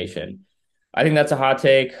information. I think that's a hot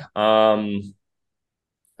take. Let's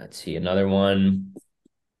see, another one.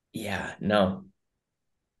 Yeah, no.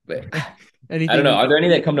 But I don't know. Anything? Are there any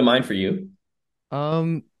that come to mind for you?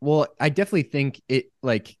 Well, I definitely think it,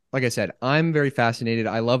 like I said, I'm very fascinated.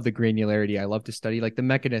 I love the granularity. I love to study like the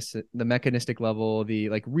mechanistic level, the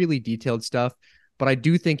like really detailed stuff. But I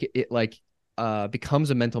do think it like becomes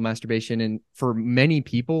a mental masturbation. And for many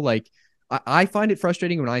people, like I find it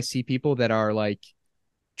frustrating when I see people that are like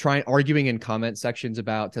arguing in comment sections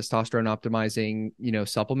about testosterone optimizing,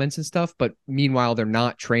 supplements and stuff, but meanwhile they're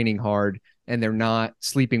not training hard and they're not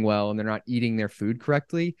sleeping well and they're not eating their food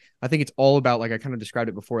correctly. I think it's all about, like I kind of described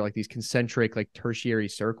it before, like these concentric, like tertiary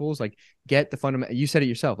circles. Like get the fundamental, you said it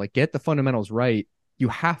yourself, like get the fundamentals right. You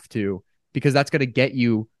have to, because that's going to get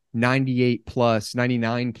you 98 plus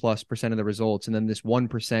 99+% of the results. And then this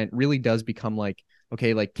 1% really does become like,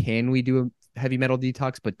 okay, like, can we do a heavy metal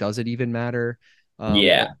detox, but does it even matter?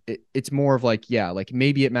 Yeah. It's more of like, yeah, like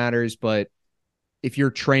maybe it matters, but if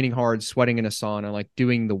you're training hard, sweating in a sauna, like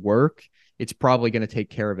doing the work, it's probably going to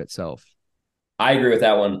take care of itself. I agree with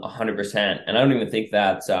that one 100%. And I don't even think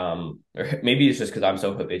that's, or maybe it's just because I'm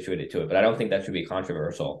so habituated to it, but I don't think that should be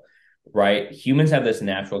controversial, right? Humans have this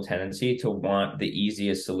natural tendency to want the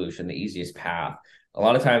easiest solution, the easiest path. A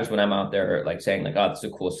lot of times when I'm out there, like saying like, oh, this is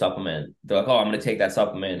a cool supplement, they're like, oh, I'm going to take that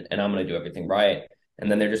supplement and I'm going to do everything right. And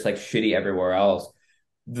then they're just like shitty everywhere else.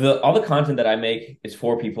 All the content that I make is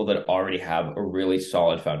for people that already have a really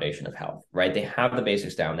solid foundation of health, right? They have the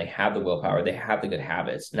basics down, they have the willpower, they have the good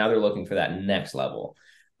habits. Now they're looking for that next level.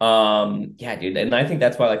 Yeah, dude. And I think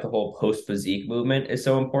that's why like the whole post physique movement is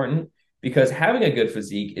so important, because having a good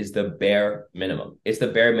physique is the bare minimum. It's the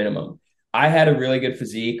bare minimum. I had a really good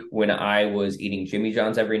physique when I was eating Jimmy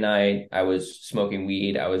John's every night. I was smoking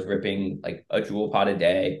weed. I was ripping like a jewel pot a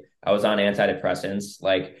day. I was on antidepressants.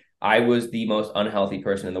 Like, I was the most unhealthy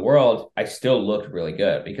person in the world. I still looked really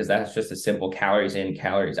good because that's just a simple calories in,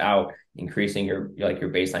 calories out, increasing your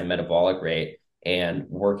baseline metabolic rate and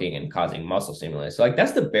working and causing muscle stimulus. So like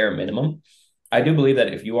that's the bare minimum. I do believe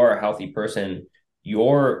that if you are a healthy person,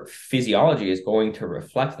 your physiology is going to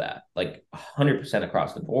reflect that like 100%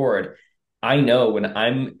 across the board. I know when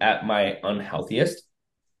I'm at my unhealthiest,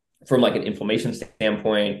 from like an inflammation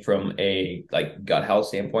standpoint, from a like gut health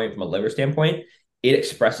standpoint, from a liver standpoint, it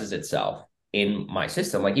expresses itself in my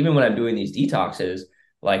system. Like even when I'm doing these detoxes,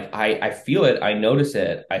 like I feel it, I notice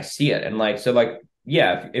it, I see it. And like, so like,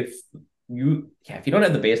 yeah, if you don't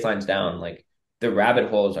have the baselines down, like the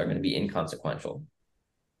rabbit holes are going to be inconsequential.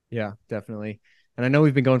 Yeah, definitely. And I know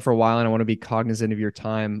we've been going for a while and I want to be cognizant of your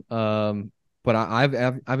time. but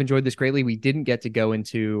I've enjoyed this greatly. We didn't get to go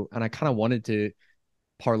into, and I kind of wanted to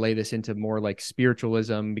parlay this into more like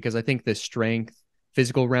spiritualism, because I think the strength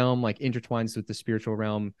physical realm like intertwines with the spiritual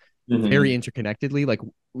realm very Mm-hmm. interconnectedly. Like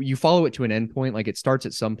you follow it to an end point. Like it starts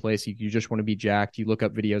at some place. You just want to be jacked. You look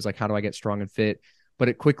up videos like how do I get strong and fit, but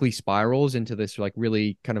it quickly spirals into this like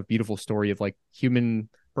really kind of beautiful story of like human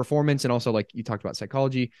performance, and also like you talked about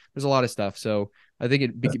psychology. There's a lot of stuff. So I think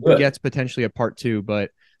it Let's do it. begets potentially a part two,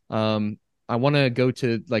 but I want to go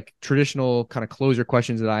to like traditional kind of closer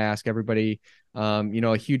questions that I ask everybody.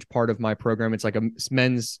 A huge part of my program, it's like a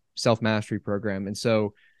men's self mastery program. And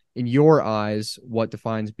so, in your eyes, what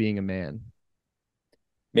defines being a man?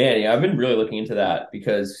 Man, yeah, I've been really looking into that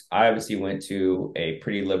because I obviously went to a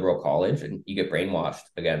pretty liberal college and you get brainwashed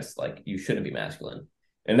against like you shouldn't be masculine.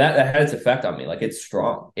 And that had its effect on me. Like it's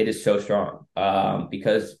strong. It is so strong.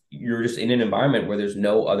 Because you're just in an environment where there's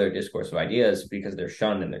no other discourse of ideas because they're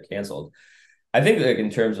shunned and they're canceled. I think like in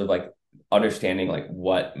terms of like understanding like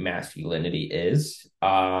what masculinity is, a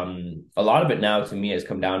lot of it now to me has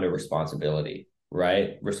come down to responsibility,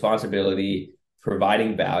 right? Responsibility,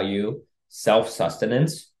 providing value,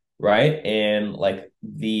 self-sustenance, right? And like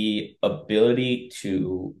the ability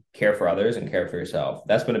to care for others and care for yourself.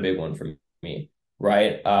 That's been a big one for me,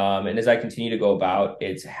 right? And as I continue to go about,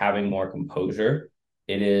 it's having more composure.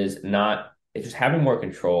 It is not it's just having more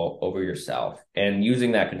control over yourself and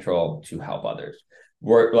using that control to help others.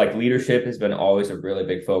 Work like leadership has been always a really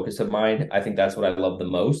big focus of mine. I think that's what I love the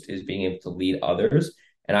most is being able to lead others.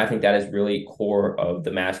 And I think that is really core of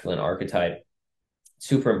the masculine archetype.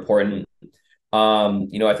 Super important.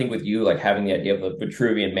 I think with you, like having the idea of the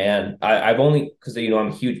Vitruvian man, I've only because I'm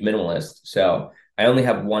a huge minimalist, so I only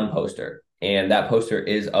have one poster, and that poster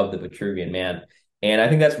is of the Vitruvian man. And I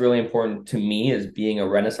think that's really important to me as being a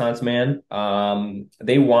Renaissance man.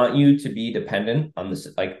 They want you to be dependent on this,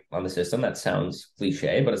 like on the system. That sounds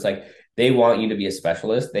cliche, but it's like they want you to be a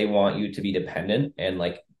specialist. They want you to be dependent and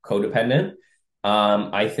like codependent.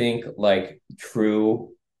 I think like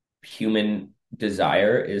true human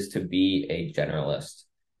desire is to be a generalist,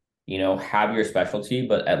 have your specialty,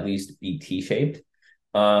 but at least be T-shaped.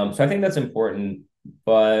 So I think that's important,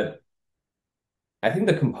 but I think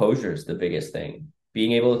the composure is the biggest thing.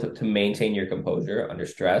 Being able to maintain your composure under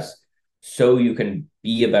stress so you can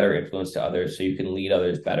be a better influence to others, so you can lead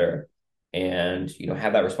others better and,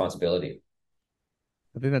 have that responsibility.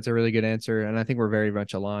 I think that's a really good answer, and I think we're very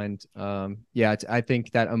much aligned. Yeah, I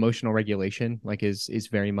think that emotional regulation, like, is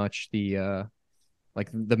very much the like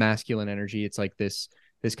the masculine energy. It's like this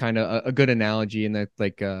kind of a good analogy, in that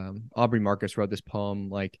like Aubrey Marcus wrote this poem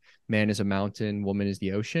like man is a mountain, woman is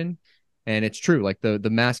the ocean, and it's true. Like the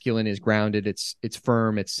masculine is grounded, it's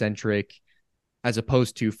firm, it's centric, as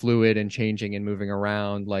opposed to fluid and changing and moving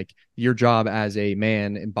around. Like your job as a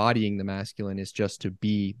man embodying the masculine is just to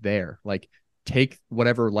be there. Like take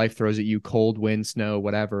whatever life throws at you, cold, wind, snow,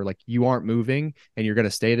 whatever. Like you aren't moving and you're going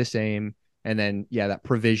to stay the same. And then, yeah, that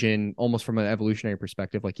provision, almost from an evolutionary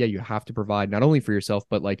perspective, like, yeah, you have to provide not only for yourself,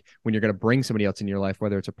 but like when you're going to bring somebody else in your life,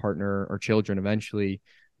 whether it's a partner or children, eventually,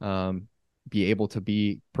 be able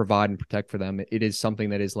to provide and protect for them. It is something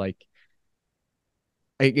that is like,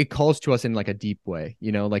 it calls to us in like a deep way,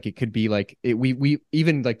 like it could be like we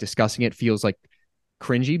even like discussing it feels like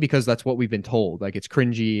cringy because that's what we've been told. Like it's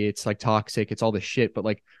cringy, it's like toxic, it's all this shit, but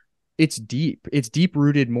like it's deep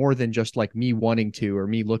rooted more than just like me wanting to, or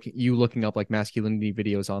me looking up like masculinity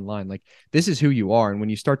videos online. Like this is who you are. And when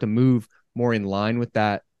you start to move more in line with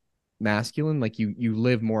that masculine, like you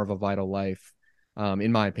live more of a vital life,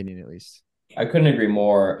 in my opinion, at least. I couldn't agree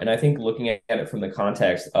more. And I think looking at it from the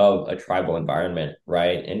context of a tribal environment,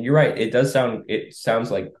 right? And you're right, it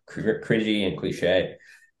sounds like cringy and cliche.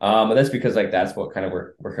 But that's because like that's what kind of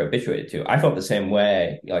we're habituated to. I felt the same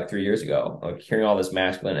way like 3 years ago, like hearing all this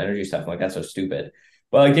masculine energy stuff. I'm like, that's so stupid.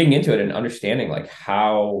 But like digging into it and understanding like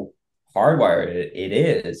how hardwired it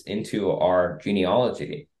is into our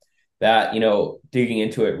genealogy, that, digging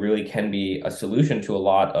into it really can be a solution to a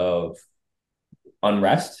lot of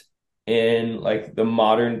unrest in like the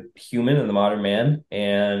modern human and the modern man,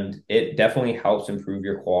 and it definitely helps improve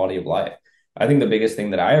your quality of life. I think the biggest thing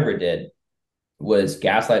that I ever did was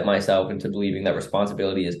gaslight myself into believing that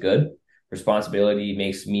responsibility is good. Responsibility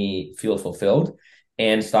makes me feel fulfilled,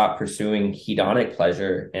 and stop pursuing hedonic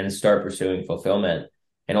pleasure and start pursuing fulfillment.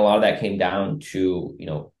 And a lot of that came down to,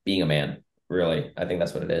 being a man, really. I think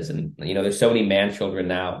that's what it is. And, there's so many man children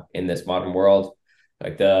now in this modern world,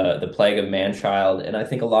 like the plague of man child. And I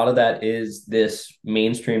think a lot of that is this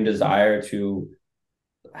mainstream desire to,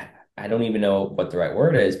 I don't even know what the right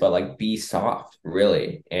word is, but like be soft,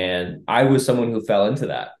 really. And I was someone who fell into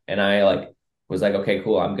that. And I like was like, okay,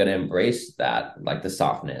 cool. I'm going to embrace that, like the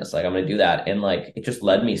softness, like I'm going to do that. And like, it just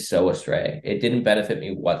led me so astray. It didn't benefit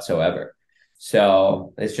me whatsoever.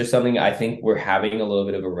 So it's just something I think we're having a little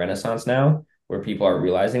bit of a renaissance now where people are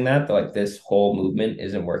realizing that like this whole movement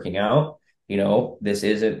isn't working out. This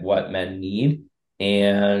isn't what men need.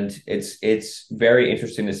 And it's very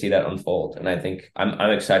interesting to see that unfold. And I think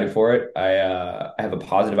I'm excited for it. I have a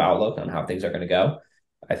positive outlook on how things are going to go.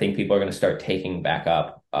 I think people are going to start taking back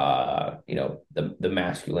up, the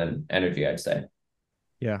masculine energy, I'd say.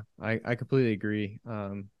 Yeah, I completely agree.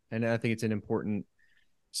 And I think it's an important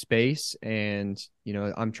space, and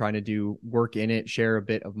I'm trying to do work in it, share a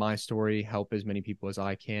bit of my story, help as many people as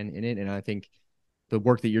I can in it. And I think the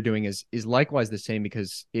work that you're doing is likewise the same,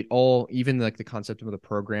 because it all, even like the concept of the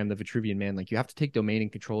program, the Vitruvian Man, like you have to take domain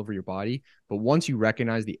and control over your body. But once you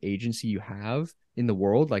recognize the agency you have in the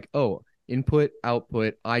world, like, oh, input,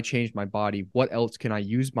 output, I changed my body, what else can I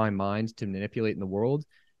use my mind to manipulate in the world?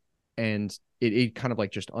 And it kind of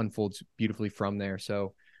like just unfolds beautifully from there.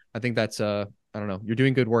 So I think that's I don't know, you're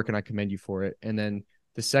doing good work and I commend you for it. And then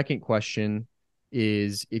the second question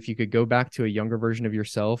is, if you could go back to a younger version of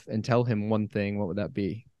yourself and tell him one thing, what would that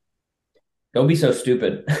be? Don't be so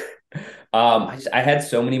stupid. I had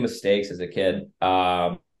so many mistakes as a kid,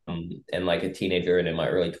 and like a teenager and in my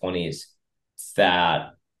early 20s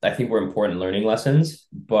that I think were important learning lessons,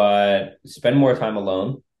 but spend more time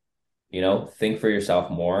alone, think for yourself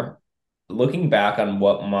more. Looking back on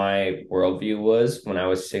what my worldview was when I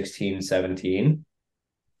was 16, 17,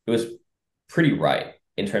 it was pretty right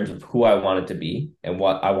in terms of who I wanted to be and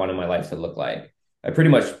what I wanted my life to look like. I pretty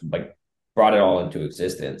much like brought it all into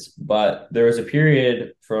existence. But there was a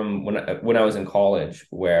period from when I was in college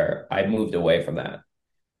where I moved away from that.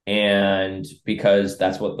 And because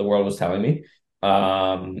that's what the world was telling me.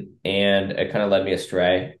 And it kind of led me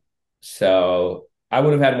astray. So I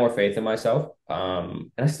would have had more faith in myself.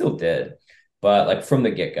 And I still did. But like from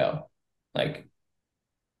the get-go, like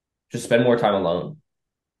just spend more time alone.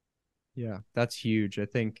 Yeah, that's huge. I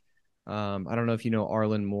think I don't know if you know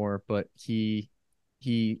Arlen Moore, but he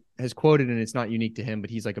has quoted, and it's not unique to him,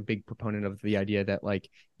 but he's like a big proponent of the idea that like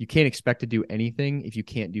you can't expect to do anything if you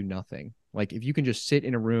can't do nothing. Like if you can just sit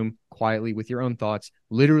in a room quietly with your own thoughts,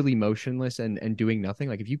 literally motionless and doing nothing,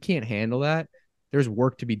 like if you can't handle that, there's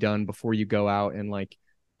work to be done before you go out and like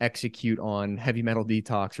execute on heavy metal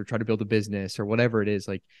detox or try to build a business or whatever it is.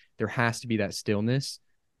 Like there has to be that stillness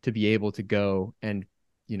to be able to go and,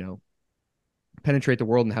 you know, penetrate the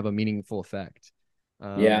world and have a meaningful effect.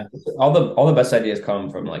 Yeah, all the best ideas come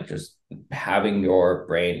from like just having your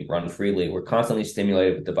brain run freely. We're constantly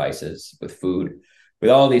stimulated with devices, with food, with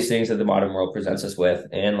all these things that the modern world presents us with.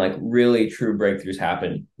 And like really true breakthroughs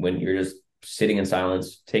happen when you're just sitting in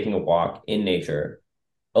silence, taking a walk in nature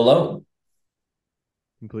alone.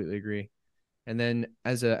 Completely agree. And then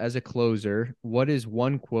as a closer, what is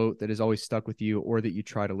one quote that has always stuck with you or that you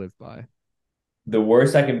try to live by? The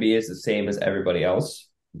worst I can be is the same as everybody else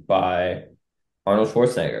by Arnold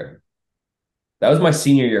Schwarzenegger. That was my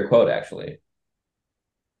senior year quote, actually.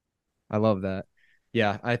 I love that.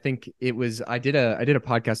 Yeah, I think it was I did a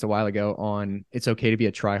podcast a while ago on it's okay to be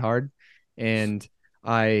a tryhard. And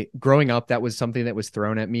I growing up, that was something that was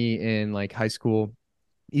thrown at me in like high school,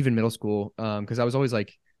 even middle school, because I was always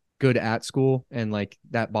like good at school and like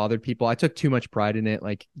that bothered people. I took too much pride in it,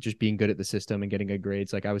 like just being good at the system and getting good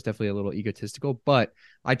grades. Like I was definitely a little egotistical, but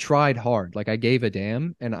I tried hard. Like I gave a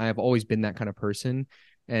damn, and I have always been that kind of person.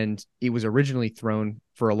 And it was originally thrown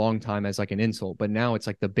for a long time as like an insult, but now it's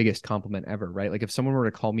like the biggest compliment ever, right? Like if someone were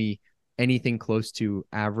to call me anything close to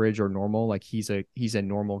average or normal, like he's a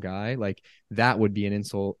normal guy, like that would be an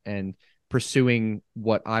insult. And pursuing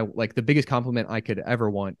what I like, the biggest compliment I could ever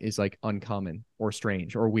want is like uncommon or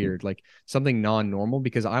strange or weird, like something non-normal,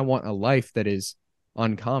 because I want a life that is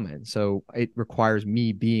uncommon. So it requires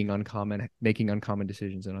me being uncommon, making uncommon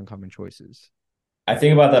decisions and uncommon choices. I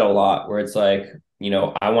think about that a lot where it's like,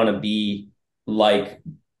 I want to be like,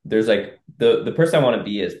 there's like the person I want to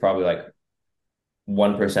be is probably like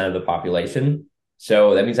 1% of the population.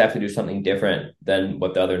 So that means I have to do something different than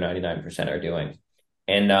what the other 99% are doing.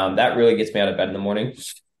 And that really gets me out of bed in the morning.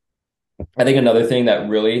 I think another thing that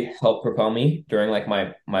really helped propel me during like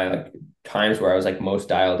my like times where I was like most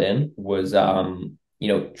dialed in was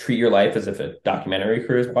treat your life as if a documentary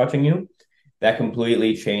crew is watching you. That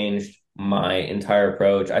completely changed my entire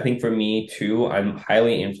approach. I think for me too, I'm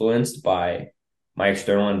highly influenced by my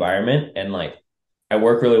external environment, and like I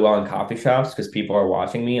work really well in coffee shops because people are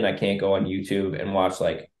watching me and I can't go on YouTube and watch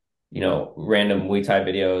like random Muay Thai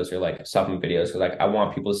videos or like supplement videos because like I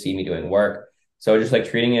want people to see me doing work. So just like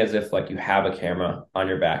treating it as if like you have a camera on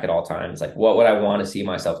your back at all times. Like what would I want to see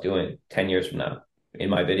myself doing 10 years from now in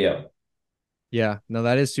my video? Yeah, no,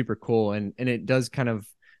 that is super cool. And it does kind of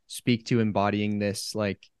speak to embodying this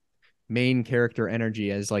like main character energy,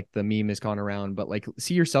 as like the meme has gone around, but like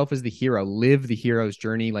see yourself as the hero, live the hero's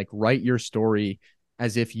journey, like write your story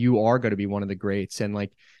as if you are going to be one of the greats. And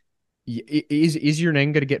like, is your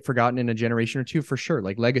name going to get forgotten in a generation or two? For sure.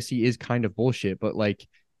 Like legacy is kind of bullshit, but like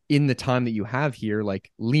in the time that you have here,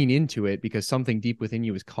 like lean into it, because something deep within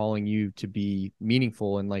you is calling you to be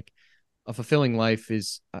meaningful. And like a fulfilling life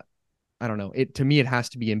is, I don't know, it to me it has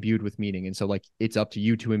to be imbued with meaning. And so like it's up to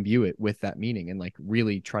you to imbue it with that meaning and like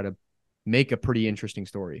really try to make a pretty interesting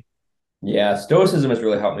story. Yeah, stoicism has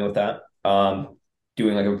really helped me with that.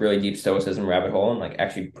 Doing like a really deep stoicism rabbit hole and like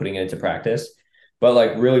actually putting it into practice. But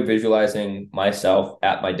like really visualizing myself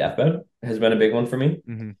at my deathbed has been a big one for me.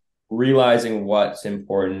 Mm-hmm. Realizing what's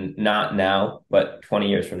important, not now, but 20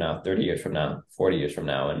 years from now, 30 years from now, 40 years from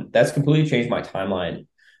now. And that's completely changed my timeline.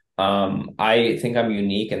 I think I'm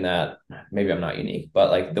unique in that maybe I'm not unique,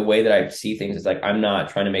 but like the way that I see things is like I'm not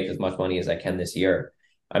trying to make as much money as I can this year.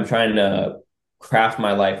 I'm trying to craft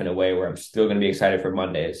my life in a way where I'm still going to be excited for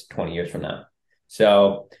Mondays 20 years from now.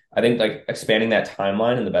 So I think like expanding that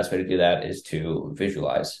timeline, and the best way to do that is to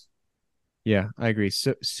visualize. Yeah, I agree.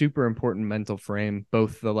 So super important mental frame.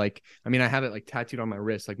 Both the like, I mean, I have it like tattooed on my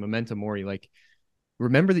wrist, like memento mori, like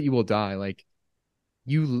remember that you will die. Like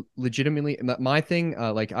you legitimately, my thing,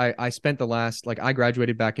 like I spent the last, like I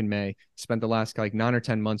graduated back in May, spent the last like 9 or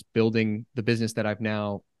 10 months building the business that I've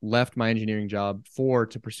now left my engineering job for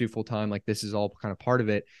to pursue full time. Like this is all kind of part of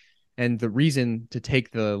it. And the reason to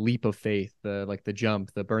take the leap of faith, the like the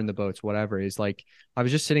jump, the burn the boats, whatever, is like I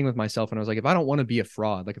was just sitting with myself and I was like, if I don't want to be a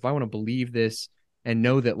fraud, like if I want to believe this and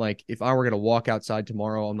know that like if I were going to walk outside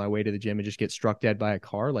tomorrow on my way to the gym and just get struck dead by a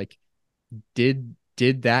car, like did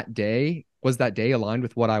that day, was that day aligned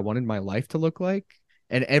with what I wanted my life to look like?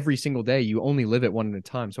 And every single day you only live it one at a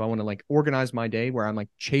time. So I want to like organize my day where I'm like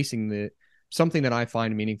chasing the something that I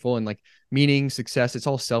find meaningful, and like meaning, success, it's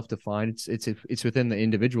all self-defined. It's within the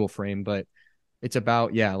individual frame, but it's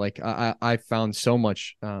about, yeah, like I found so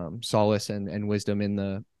much solace and wisdom in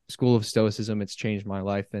the school of stoicism. It's changed my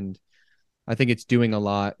life, and I think it's doing a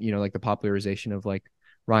lot, like the popularization of like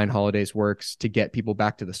Ryan Holiday's works to get people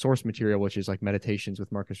back to the source material, which is like Meditations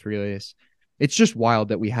with Marcus Aurelius. It's just wild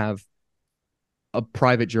that we have a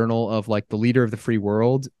private journal of like the leader of the free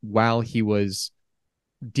world while he was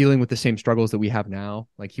dealing with the same struggles that we have now.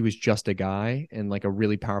 Like he was just a guy in like a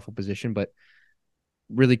really powerful position, but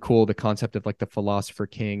really cool the concept of like the philosopher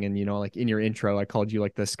king. And like in your intro I called you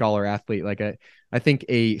like the scholar athlete. Like I think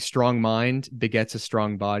a strong mind begets a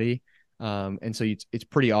strong body. And so it's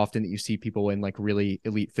pretty often that you see people in like really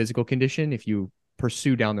elite physical condition. If you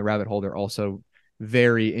pursue down the rabbit hole, they're also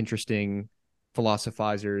very interesting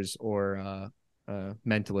philosophizers or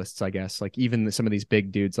mentalists, I guess. Like even some of these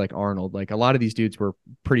big dudes like Arnold, like a lot of these dudes were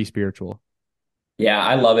pretty spiritual. Yeah,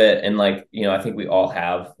 I love it. And like, I think we all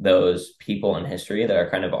have those people in history that are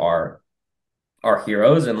kind of our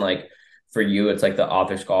heroes. And like for you, it's like the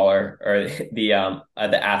author scholar or the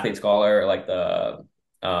athlete scholar, or like the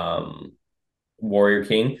warrior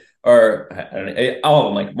king, or I don't know, all of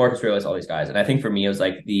them, like Marcus Aurelius, all these guys. And I think for me, it was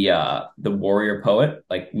like the warrior poet,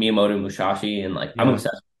 like Miyamoto Musashi, and like I'm Yeah.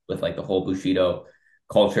 obsessed with like the whole Bushido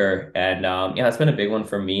culture. And yeah, that's been a big one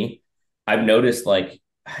for me. I've noticed like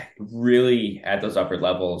really at those upper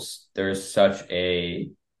levels, there's such a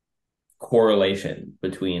correlation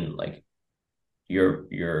between like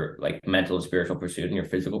your like mental and spiritual pursuit and your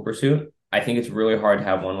physical pursuit. I think it's really hard to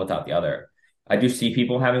have one without the other. I do see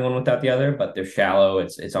people having one without the other, but they're shallow.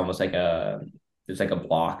 It's almost like there's like a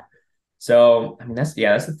block. So I mean that's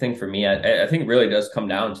the thing for me. I think it really does come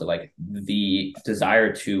down to like the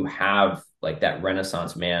desire to have like that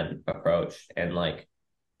Renaissance man approach and like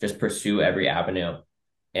just pursue every avenue.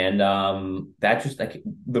 And that just like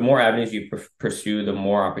the more avenues you pursue, the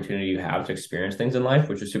more opportunity you have to experience things in life,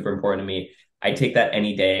 which is super important to me. I take that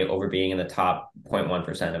any day over being in the top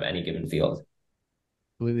 0.1% of any given field.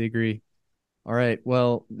 Completely agree. All right.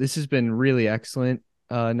 Well, this has been really excellent,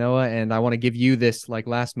 Noah. And I want to give you this like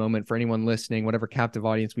last moment for anyone listening, whatever captive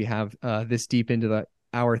audience we have this deep into the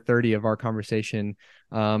hour 30 of our conversation.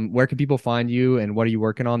 Where can people find you and what are you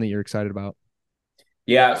working on that you're excited about?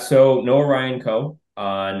 Yeah, so Noah Ryan Co.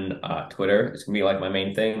 on Twitter. It's gonna be like my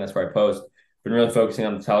main thing. That's where I post. Been really focusing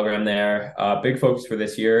on the Telegram there. Big focus for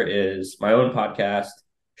this year is my own podcast,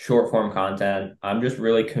 short form content. I'm just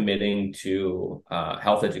really committing to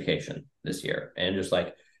health education this year and just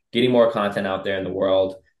like getting more content out there in the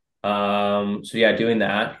world. So yeah, doing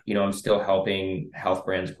that, I'm still helping health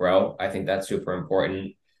brands grow. I think that's super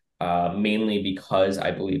important, mainly because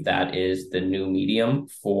I believe that is the new medium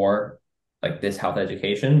for like this health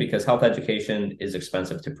education, because health education is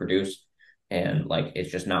expensive to produce and like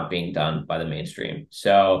it's just not being done by the mainstream.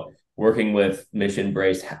 So working with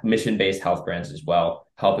mission-based health brands as well,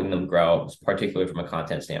 helping them grow, particularly from a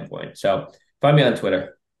content standpoint. So find me on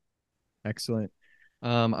Twitter. Excellent.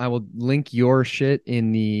 I will link your shit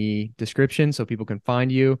in the description so people can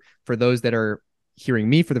find you. For those that are hearing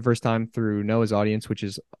me for the first time through Noah's audience, which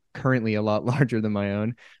is currently a lot larger than my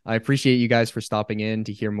own, I appreciate you guys for stopping in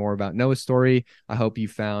to hear more about Noah's story. I hope you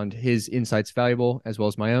found his insights valuable as well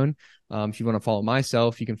as my own. If you want to follow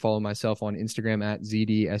myself, you can follow myself on Instagram at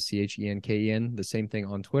ZDSCHENKEN, the same thing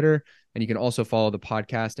on Twitter. And you can also follow the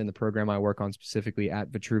podcast and the program I work on specifically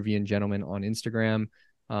at Vitruvian Gentleman on Instagram.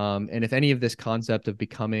 And if any of this concept of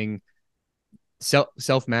becoming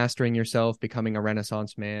self-mastering yourself, becoming a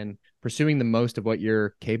Renaissance man, pursuing the most of what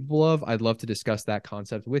you're capable of, I'd love to discuss that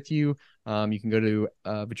concept with you. You can go to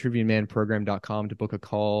vitruvianmanprogram.com to book a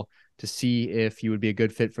call to see if you would be a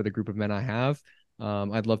good fit for the group of men I have.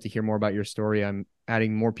 I'd love to hear more about your story. I'm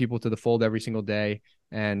adding more people to the fold every single day,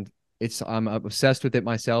 and I'm obsessed with it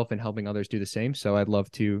myself and helping others do the same. So I'd love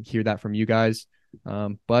to hear that from you guys.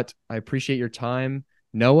 But I appreciate your time,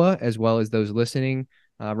 Noah, as well as those listening.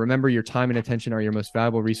 Remember, your time and attention are your most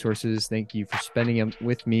valuable resources. Thank you for spending them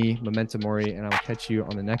with me, Memento Mori, and I will catch you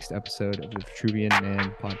on the next episode of the Vitruvian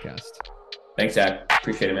Man podcast. Thanks, Zach.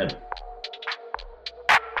 Appreciate it, man.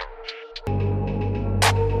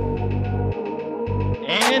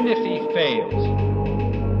 And if he fails,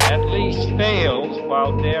 at least fails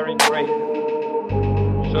while daring greater,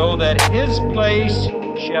 so that his place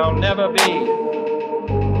shall never be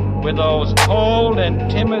with those cold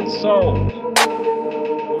and timid souls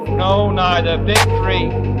who know neither victory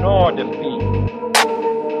nor defeat.